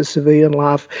adjusting back to civilian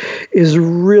life is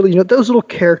really, those little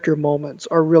character moments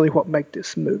are really what make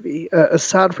this movie.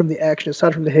 Aside from the action,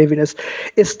 aside from the heaviness,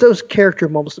 it's those character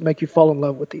moments that make you fall in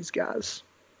love with these guys.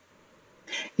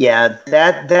 Yeah,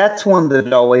 that's one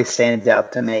that always stands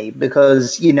out to me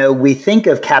because, we think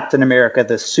of Captain America,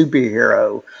 the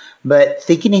superhero, but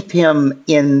thinking of him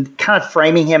in kind of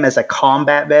framing him as a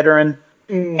combat veteran,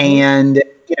 and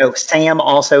Sam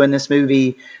also in this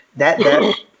movie, that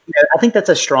I think that's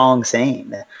a strong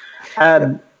scene.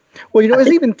 Well,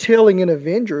 it's even telling in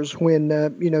Avengers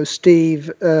when Steve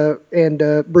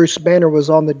and Bruce Banner was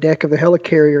on the deck of the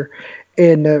helicarrier,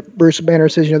 and Bruce Banner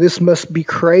says, this must be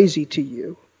crazy to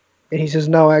you, and he says,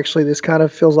 no, actually, this kind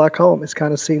of feels like home. This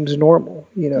kind of seems normal.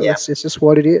 It's just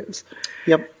what it is.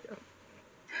 Yep.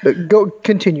 But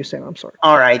continue, Sam. I'm sorry.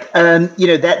 All right.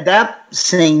 That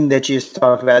scene that you just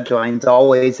talked about, Dwayne, is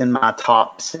always in my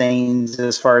top scenes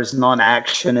as far as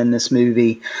non-action in this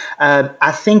movie.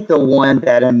 I think the one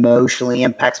that emotionally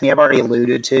impacts me, I've already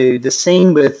alluded to, the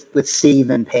scene with Steve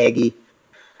and Peggy.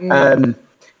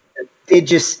 It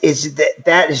just is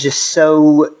that is just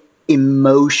so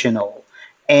emotional,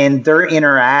 and their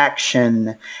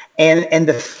interaction. And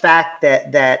the fact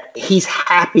that he's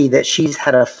happy that she's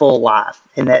had a full life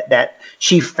and that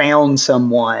she found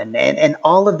someone and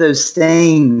all of those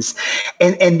things.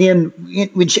 And then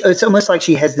when it's almost like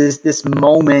she has this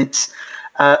moment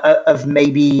of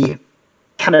maybe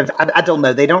kind of, I don't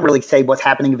know, they don't really say what's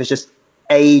happening, if it's just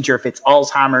age or if it's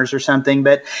Alzheimer's or something,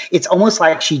 but it's almost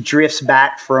like she drifts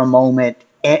back for a moment.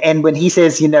 And when he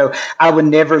says, I would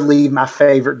never leave my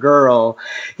favorite girl,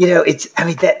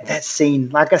 that scene,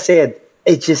 like I said,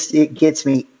 it gets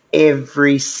me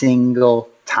every single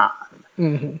time.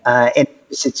 And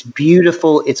it's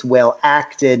beautiful. It's well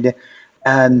acted.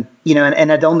 And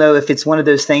I don't know if it's one of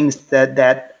those things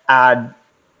that I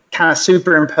kind of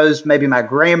superimposed maybe my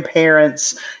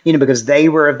grandparents, because they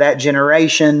were of that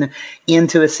generation,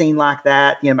 into a scene like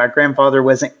that. My grandfather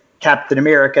wasn't Captain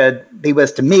America, he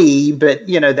was to me, but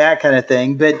that kind of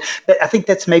thing. But I think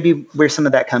that's maybe where some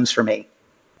of that comes for me.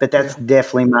 But that's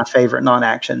definitely my favorite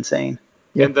non-action scene.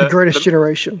 Yeah, And the Greatest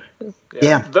Generation.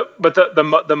 Yeah. But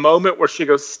the moment where she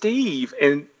goes, Steve,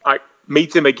 and like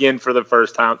meets him again for the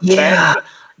first time. Yeah.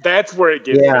 That's where it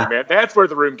gets me, man. That's where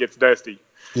the room gets dusty.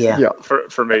 Yeah.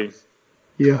 For me.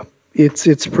 Yeah.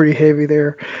 It's pretty heavy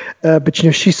there. But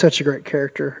she's such a great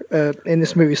character. And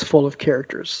this movie's full of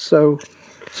characters. So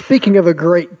speaking of a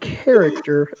great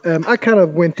character, I kind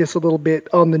of went this a little bit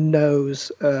on the nose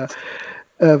of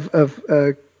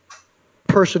a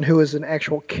person who is an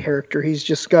actual character. He's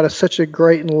just got such a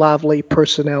great and lively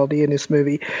personality in this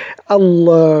movie. I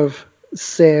love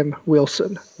Sam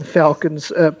Wilson, the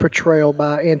Falcon's portrayal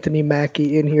by Anthony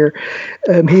Mackie in here.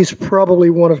 He's probably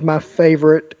one of my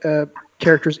favorite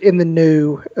characters in the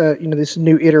new, this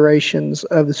new iterations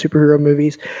of the superhero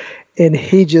movies, and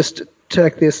he just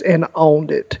took this and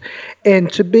owned it. And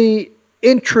to be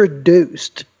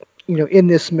introduced, in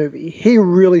this movie, he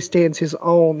really stands his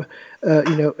own,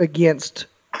 against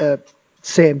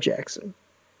Sam Jackson.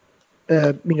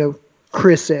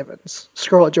 Chris Evans,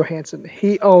 Scarlett Johansson.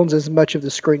 He owns as much of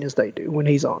the screen as they do when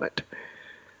he's on it.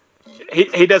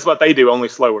 He does what they do, only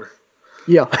slower.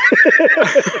 Yeah.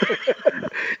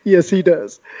 Yes, he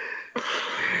does.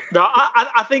 No,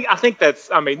 I think that's.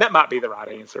 I mean, that might be the right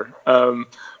answer.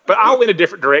 But I'll went a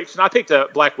different direction. I picked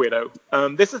Black Widow.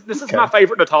 This is my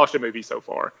favorite Natasha movie so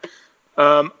far.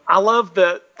 I love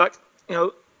I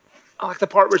like the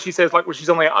part where she says where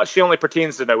she only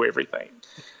pretends to know everything,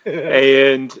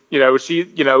 and she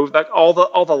like all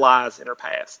the lies in her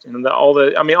past and all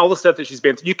the stuff that she's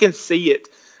been through. You can see it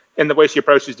in the way she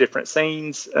approaches different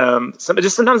scenes.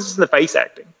 Sometimes just in the face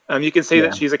acting. You can see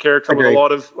that she's a character with a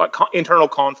lot of internal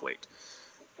conflict.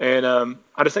 And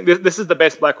I just think this is the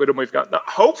best Black Widow we've got. Now,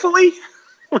 hopefully,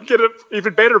 we get an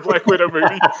even better Black Widow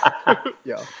movie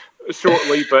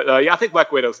shortly. But I think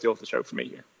Black Widow steals the show for me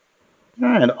here. All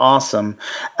right, awesome.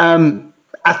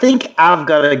 I think I've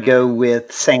got to go with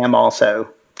Sam also.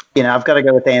 I've got to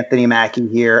go with Anthony Mackie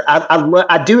here.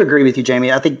 I do agree with you,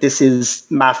 Jamie. I think this is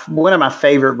one of my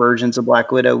favorite versions of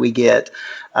Black Widow we get.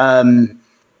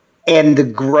 And the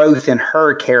growth in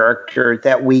her character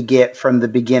that we get from the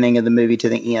beginning of the movie to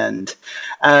the end.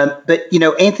 But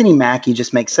Anthony Mackie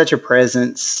just makes such a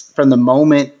presence from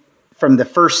the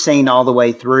first scene all the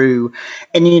way through.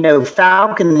 And,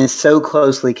 Falcon is so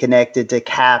closely connected to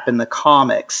Cap in the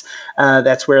comics.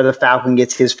 That's where the Falcon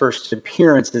gets his first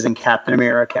appearances in Captain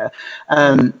America.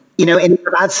 And it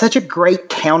provides such a great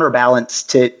counterbalance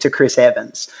to Chris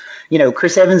Evans.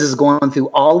 Chris Evans is going through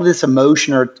all of this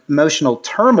emotional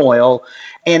turmoil,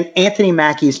 and Anthony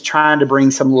Mackie is trying to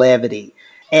bring some levity.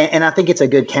 And I think it's a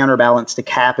good counterbalance to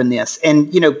Cap in this.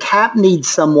 And, Cap needs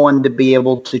someone to be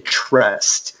able to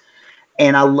trust.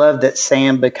 And I love that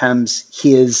Sam becomes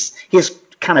his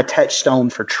kind of touchstone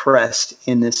for trust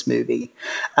in this movie.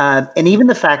 And even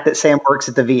the fact that Sam works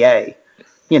at the VA.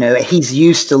 He's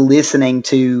used to listening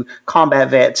to combat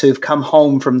vets who've come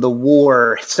home from the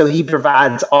war. So he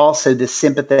provides also this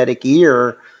sympathetic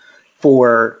ear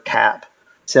for Cap.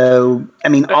 So,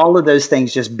 all of those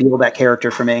things just build that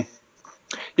character for me.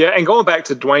 Yeah, and going back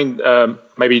to Dwayne,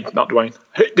 maybe not Dwayne.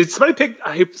 Did somebody pick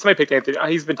Anthony?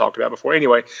 He's been talked about before.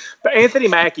 Anyway, but Anthony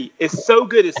Mackie is so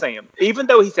good as Sam. Even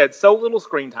though he's had so little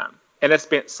screen time and has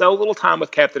spent so little time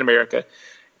with Captain America,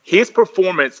 his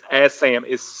performance as Sam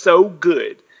is so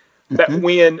good that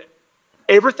when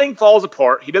everything falls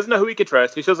apart, he doesn't know who he can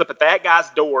trust. He shows up at that guy's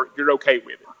door. You're okay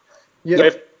with it. Yeah.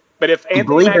 But if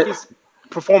Anthony Mackie's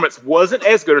performance wasn't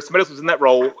as good, or somebody else was in that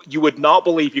role, you would not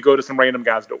believe you go to some random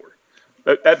guy's door.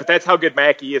 But that's how good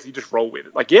Mackie is. You just roll with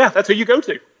it. That's who you go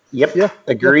to. Yep. Yeah.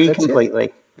 Agree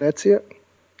completely. That's it.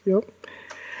 Yep.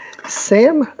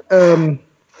 Sam,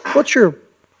 what's your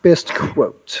best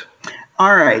quote?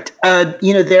 All right.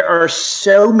 There are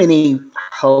so many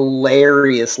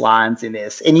hilarious lines in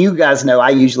this. And you guys know I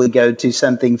usually go to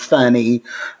something funny.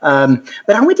 But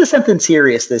I went to something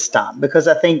serious this time because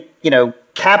I think,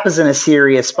 Cap is in a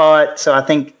serious spot. So I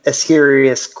think a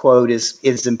serious quote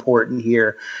is important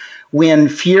here. When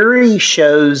Fury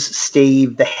shows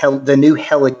Steve the new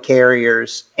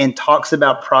helicarriers and talks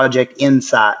about Project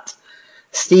Insight,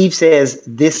 Steve says,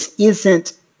 "This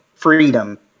isn't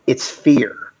freedom, it's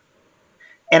fear."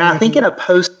 And I think in a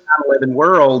post 9/11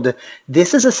 world,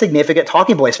 this is a significant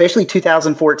talking point, especially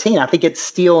 2014. I think it's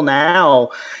still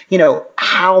now,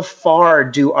 how far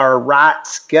do our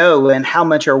rights go and how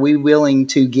much are we willing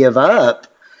to give up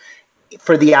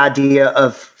for the idea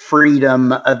of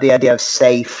freedom, of the idea of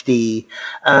safety?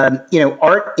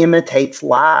 Art imitates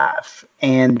life.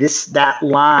 And that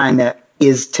line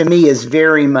to me is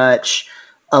very much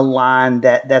a line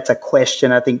that's a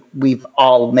question I think we've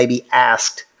all maybe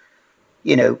asked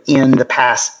in the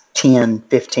past 10,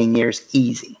 15 years,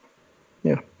 easy.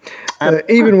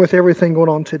 even with everything going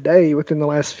on today, within the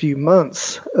last few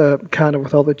months, kind of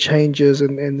with all the changes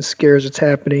and the scares that's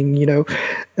happening,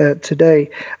 today,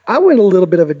 I went a little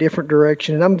bit of a different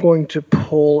direction, and I'm going to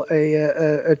pull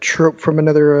a trope from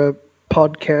another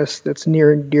podcast that's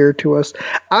near and dear to us.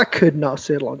 I could not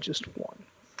settle on just one.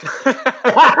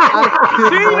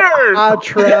 I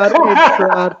tried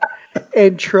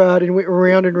and went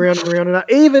round and round and round, and I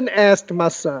even asked my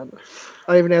son.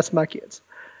 I even asked my kids,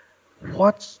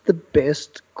 what's the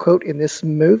best quote in this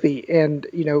movie? And,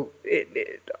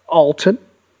 Alton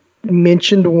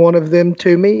mentioned one of them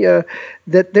to me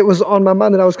that was on my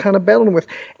mind that I was kind of battling with.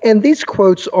 And these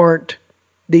quotes aren't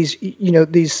these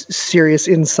serious,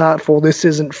 insightful, this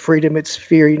isn't freedom, it's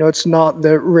fear. It's not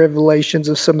the revelations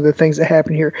of some of the things that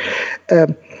happen here.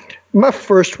 My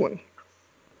first one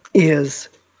is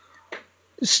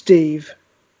Steve,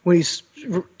 when he's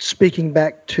speaking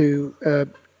back to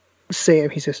Sam,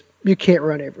 he says, "You can't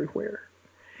run everywhere."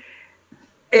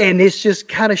 And it just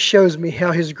kind of shows me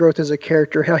how his growth as a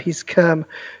character, how he's come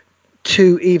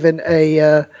to even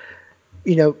a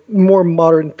more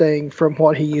modern thing from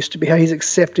what he used to be, how he's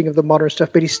accepting of the modern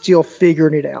stuff, but he's still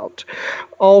figuring it out.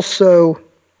 Also,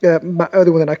 my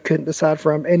other one that I couldn't decide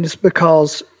from, and it's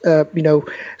because,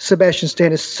 Sebastian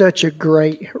Stan is such a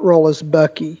great role as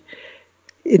Bucky.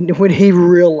 And when he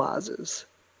realizes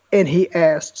and he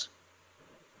asks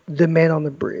the man on the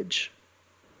bridge,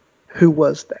 who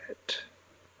was that?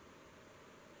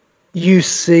 You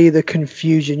see the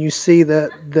confusion, you see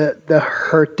the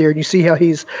hurt there, and you see how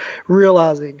he's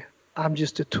realizing, I'm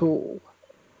just a tool.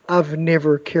 I've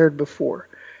never cared before.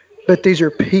 But these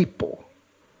are people.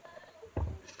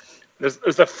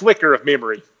 There's a flicker of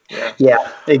memory. Yeah,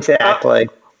 exactly.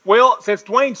 Well, since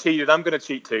Dwayne cheated, I'm going to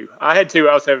cheat too. I had two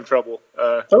I was having trouble.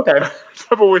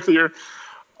 Trouble with here.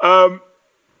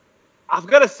 I've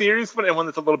got a serious one and one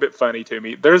that's a little bit funny to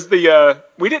me. There's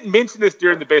we didn't mention this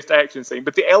during the best action scene,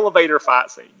 but the elevator fight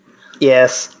scene.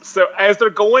 Yes. So as they're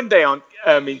going down,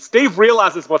 Steve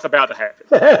realizes what's about to happen.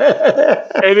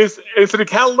 and so he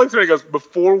kind of looks at me and goes,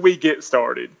 "Before we get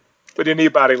started, would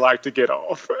anybody like to get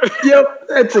off?" Yep,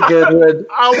 that's a good one.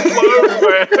 I love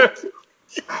that.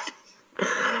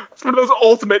 It's one of those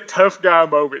ultimate tough guy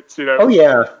moments, Oh,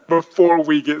 yeah. Before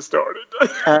we get started.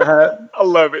 Uh-huh. I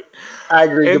love it. I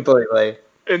agree completely.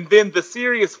 And then the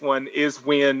serious one is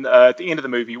when, at the end of the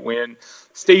movie, when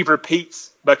Steve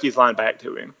repeats Bucky's line back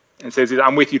to him and says,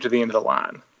 "I'm with you to the end of the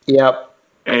line." Yep.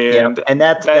 And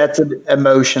that's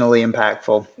emotionally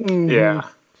impactful. Mm-hmm. Yeah.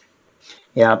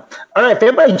 Yeah. All right. If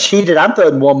everybody cheated, I'm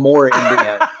throwing one more in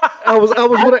there. I was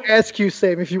going to ask you,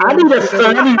 Sam, if you I need a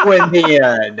funny one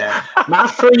then. My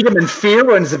freedom and fear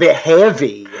one's a bit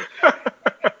heavy.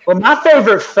 Well, my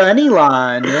favorite funny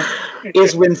line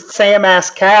is when Sam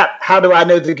asks Cap, "How do I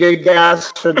know the good guys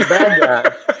from the bad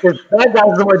guys?" Because the bad guys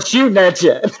are the ones shooting at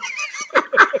you.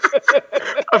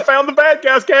 I found the bad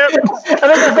guys, Cap. I think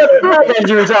that's the bad guys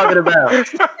you were talking about.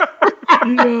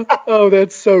 Yeah. Oh,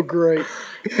 that's so great.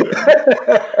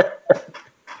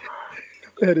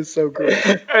 That is so great.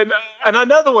 And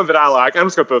another one that I like, I'm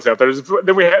just going to throw this out there.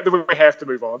 Then we have to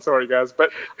move on. Sorry, guys.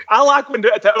 But I like when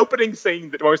at the opening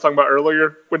scene that I was talking about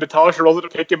earlier, when Natasha rolls it to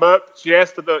pick him up, she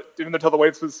asked even to tell the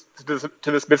wait to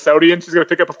the Smithsonian she's going to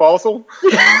pick up a fossil.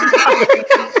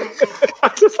 I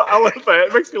love that.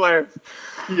 It makes me laugh.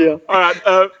 Yeah. All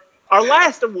right. Our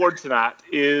last award tonight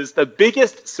is the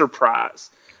biggest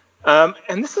surprise.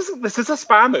 And this is a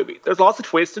spy movie. There's lots of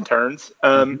twists and turns.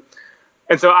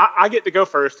 And so I get to go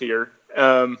first here.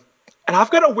 And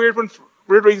I've got a weird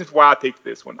reasons why I picked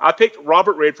this one. I picked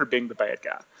Robert Redford being the bad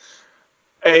guy.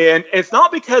 And it's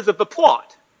not because of the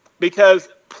plot. Because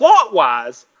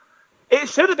plot-wise, it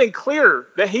should have been clear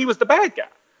that he was the bad guy.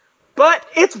 But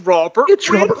it's Robert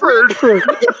Redford.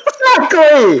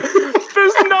 Exactly.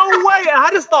 There's no way. And I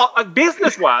just thought,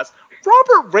 business-wise,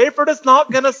 Robert Redford is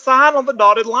not going to sign on the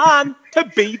dotted line to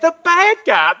be the bad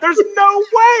guy. There's no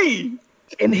way.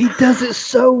 And he does it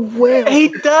so well. He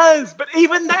does. But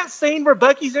even that scene where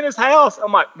Bucky's in his house,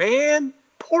 I'm like, man,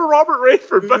 poor Robert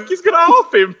Redford. Bucky's going to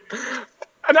off him.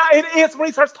 And it's when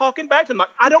he starts talking back to him,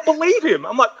 like, I don't believe him.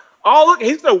 I'm like, oh, look,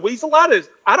 he's going to weasel out of this.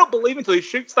 I don't believe until he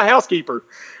shoots the housekeeper.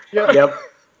 Yeah.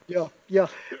 Yep. Yeah.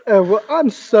 Well, I'm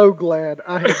so glad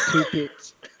I had two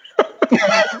picks.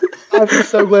 I'm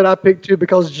so glad I picked two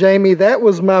because, Jamie, that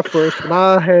was my first one.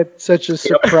 I had such a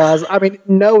surprise. I mean,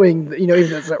 knowing that,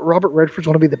 even that Robert Redford's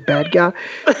going to be the bad guy.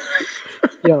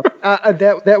 Yeah,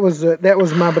 that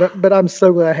was mine. But I'm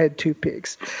so glad I had two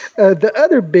picks. The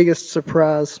other biggest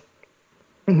surprise,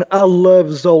 I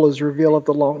love Zola's reveal of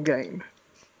the long game.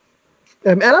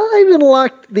 And I even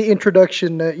liked the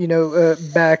introduction,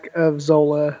 back of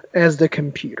Zola as the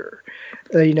computer.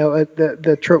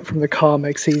 the trope from the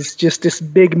comics. He's just this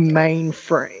big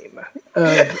mainframe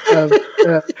of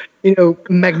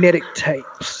magnetic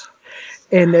tapes.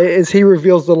 And as he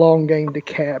reveals the long game to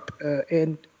Cap,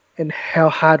 and how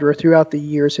Hydra throughout the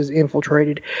years has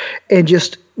infiltrated and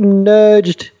just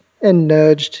nudged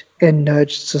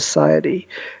society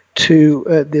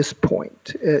to this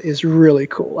point is really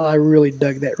cool. I really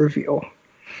dug that reveal.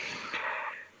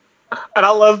 And I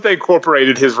love they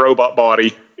incorporated his robot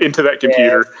body into that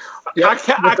computer. Yep. I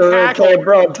cackle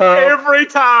every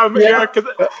time. Yeah, because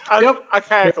I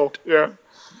cackle. Yeah.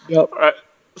 Yep.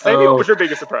 Sandy, what was your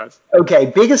biggest surprise? Okay,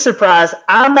 biggest surprise.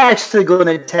 I'm actually going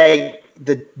to take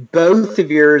both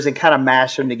of yours and kind of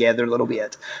mash them together a little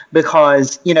bit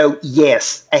because,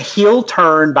 yes, a heel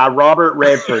turn by Robert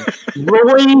Redford.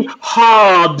 Roy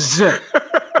Hobbs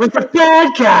was the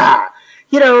bad guy.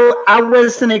 I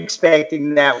wasn't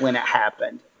expecting that when it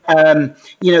happened.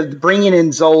 Bringing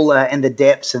in Zola and the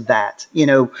depths of that,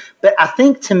 but I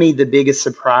think to me the biggest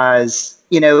surprise,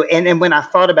 and when I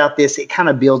thought about this, it kind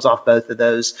of builds off both of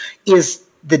those, is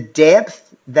the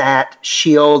depth that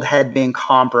S.H.I.E.L.D. had been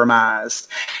compromised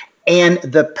and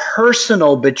the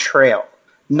personal betrayal,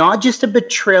 not just a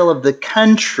betrayal of the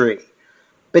country,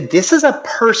 but this is a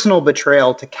personal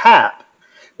betrayal to Cap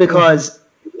because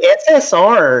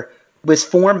SSR was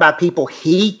formed by people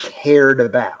he cared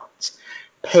about.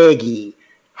 Peggy,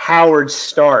 Howard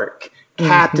Stark,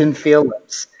 Captain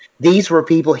Phillips. These were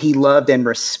people he loved and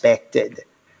respected.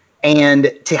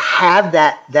 And to have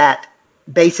that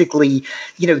basically,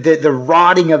 the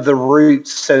rotting of the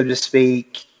roots, so to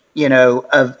speak,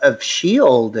 of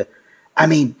S.H.I.E.L.D., I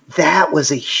mean, that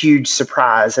was a huge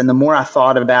surprise. And the more I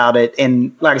thought about it,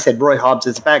 and like I said, Roy Hobbs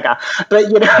is a bad guy, but,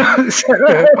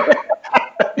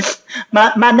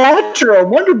 my natural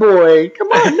Wonder Boy, come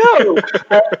on,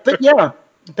 no.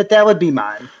 But that would be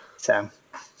mine. So,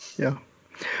 yeah.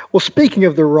 Well, speaking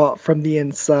of the rot from the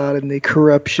inside and the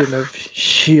corruption of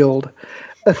S.H.I.E.L.D.,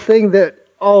 a thing that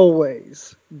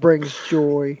always brings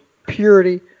joy,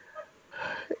 purity,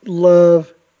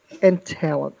 love, and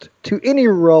talent to any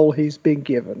role he's been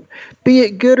given, be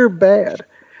it good or bad.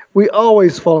 We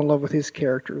always fall in love with his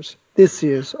characters. This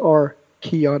is our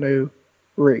Keanu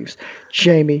Reeves.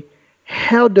 Jamie,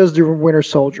 how does the Winter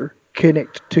Soldier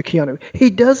connect to Keanu? He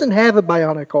doesn't have a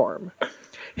bionic arm.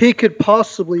 He could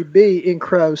possibly be in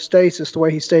cryostasis the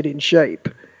way he stayed in shape.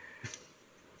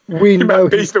 We know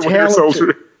he's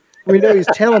talented. We know he's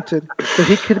talented, but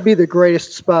he could be the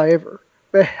greatest spy ever.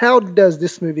 But how does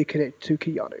this movie connect to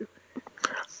Keanu?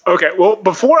 Okay, well,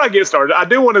 before I get started, I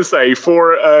do want to say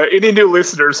for any new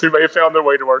listeners who may have found their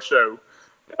way to our show,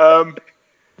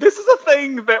 this is a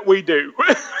thing that we do.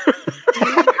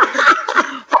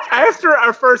 After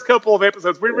our first couple of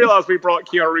episodes, we realized we brought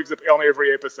Keanu Reeves up on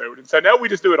every episode, and so now we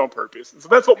just do it on purpose. And so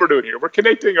that's what we're doing here. We're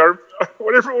connecting our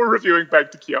whatever we're reviewing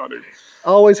back to Keanu.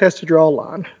 Always has to draw a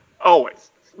line.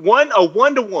 Always. A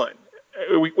 1-to-1.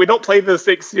 We don't play the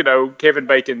 6, Kevin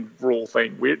Bacon rule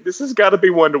thing. This has got to be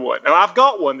 1-to-1. Now, I've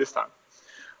got one this time.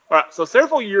 All right, so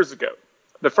several years ago,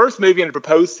 the first movie in the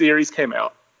proposed series came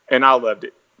out, and I loved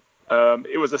it.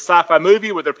 It was a sci-fi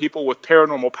movie where there were people with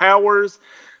paranormal powers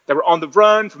that were on the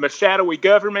run from a shadowy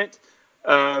government.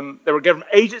 There were government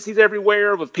agencies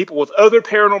everywhere with people with other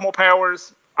paranormal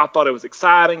powers. I thought it was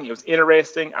exciting. It was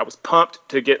interesting. I was pumped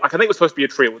to get, I think it was supposed to be a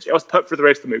trilogy. I was pumped for the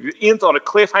rest of the movie. It ends on a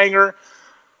cliffhanger.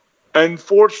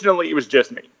 Unfortunately, it was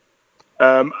just me.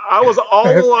 I was all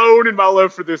alone in my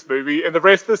love for this movie, and the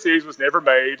rest of the series was never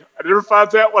made. I never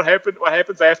finds out what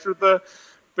happens after the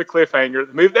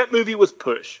cliffhanger. That movie was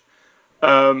Push.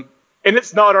 And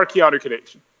it's not our Keanu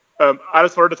connection. I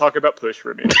just wanted to talk about Push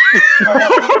for a minute.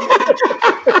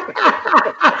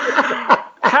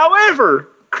 However,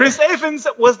 Chris Evans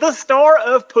was the star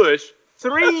of Push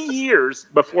 3 years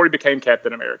before he became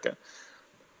Captain America.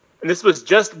 And this was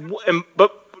just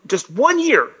 1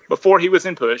 year before he was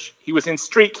in Push. He was in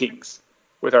Street Kings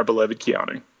with our beloved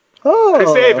Keanu. Oh.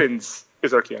 Chris Evans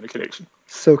is our Keanu connection.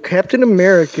 So Captain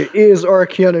America is our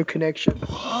Keanu connection.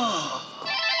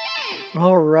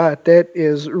 All right, that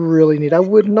is really neat. I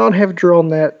would not have drawn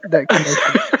that connection.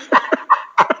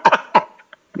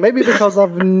 Maybe because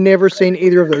I've never seen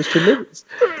either of those two movies.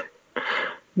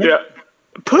 Yeah,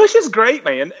 Push is great,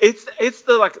 man. It's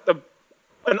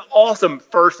an awesome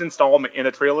first installment in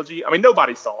a trilogy. I mean,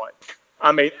 nobody saw it.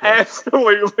 I mean,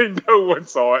 absolutely no one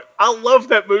saw it. I love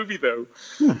that movie though.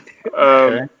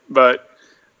 Okay. But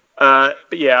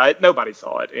yeah, nobody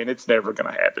saw it, and it's never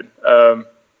going to happen.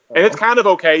 And it's kind of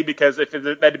okay because if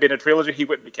that had been a trilogy, he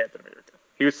wouldn't be Captain America.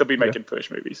 He would still be making Push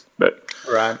movies. But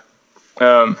right.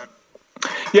 Yeah.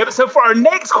 But so for our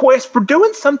next quest, we're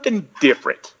doing something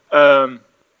different.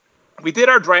 we did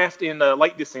our draft in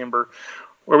late December,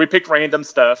 where we picked random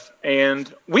stuff,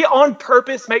 and we on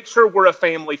purpose make sure we're a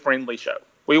family-friendly show.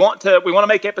 We want to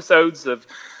make episodes of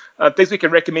things we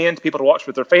can recommend to people to watch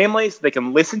with their families. They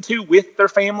can listen to with their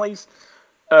families.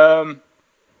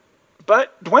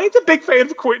 But Dwayne's a big fan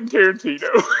of Quentin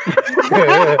Tarantino.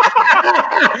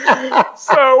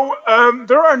 So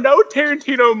there are no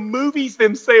Tarantino movies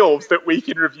themselves that we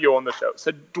can review on the show.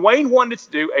 So Dwayne wanted to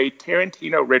do a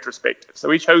Tarantino retrospective. So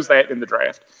he chose that in the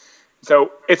draft.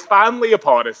 So it's finally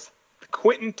upon us. The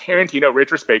Quentin Tarantino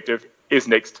retrospective is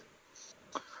next.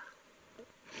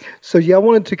 So yeah, I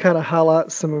wanted to kind of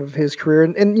highlight some of his career,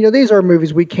 and you know, these are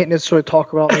movies we can't necessarily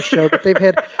talk about on the show, but they've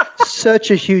had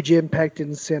such a huge impact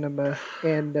in cinema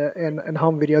and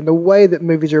home video, and the way that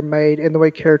movies are made and the way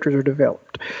characters are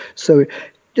developed. So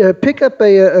pick up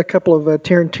a couple of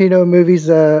Tarantino movies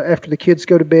after the kids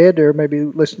go to bed, or maybe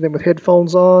listen to them with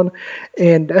headphones on,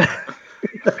 and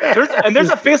there's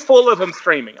a fistful of them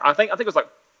streaming. I think it was like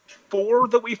 4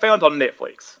 that we found on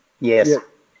Netflix. Yes.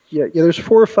 Yeah, there's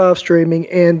 4 or 5 streaming,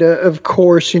 and of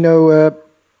course, you know,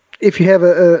 if you have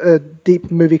a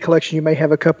deep movie collection, you may have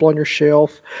a couple on your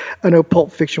shelf. I know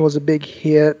Pulp Fiction was a big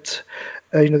hit.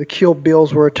 You know, the Kill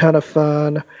Bills were a ton of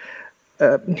fun.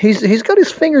 He's got his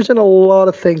fingers in a lot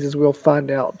of things, as we'll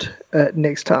find out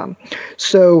next time.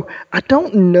 So I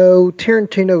don't know.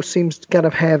 Tarantino seems to kind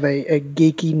of have a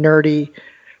geeky, nerdy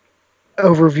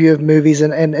overview of movies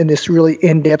and this really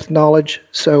in-depth knowledge.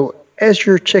 So as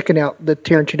you're checking out the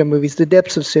Tarantino movies, the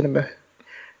depths of cinema,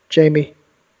 Jamie?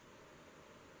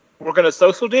 We're going to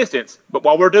social distance, but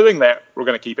while we're doing that, we're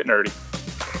going to keep it nerdy.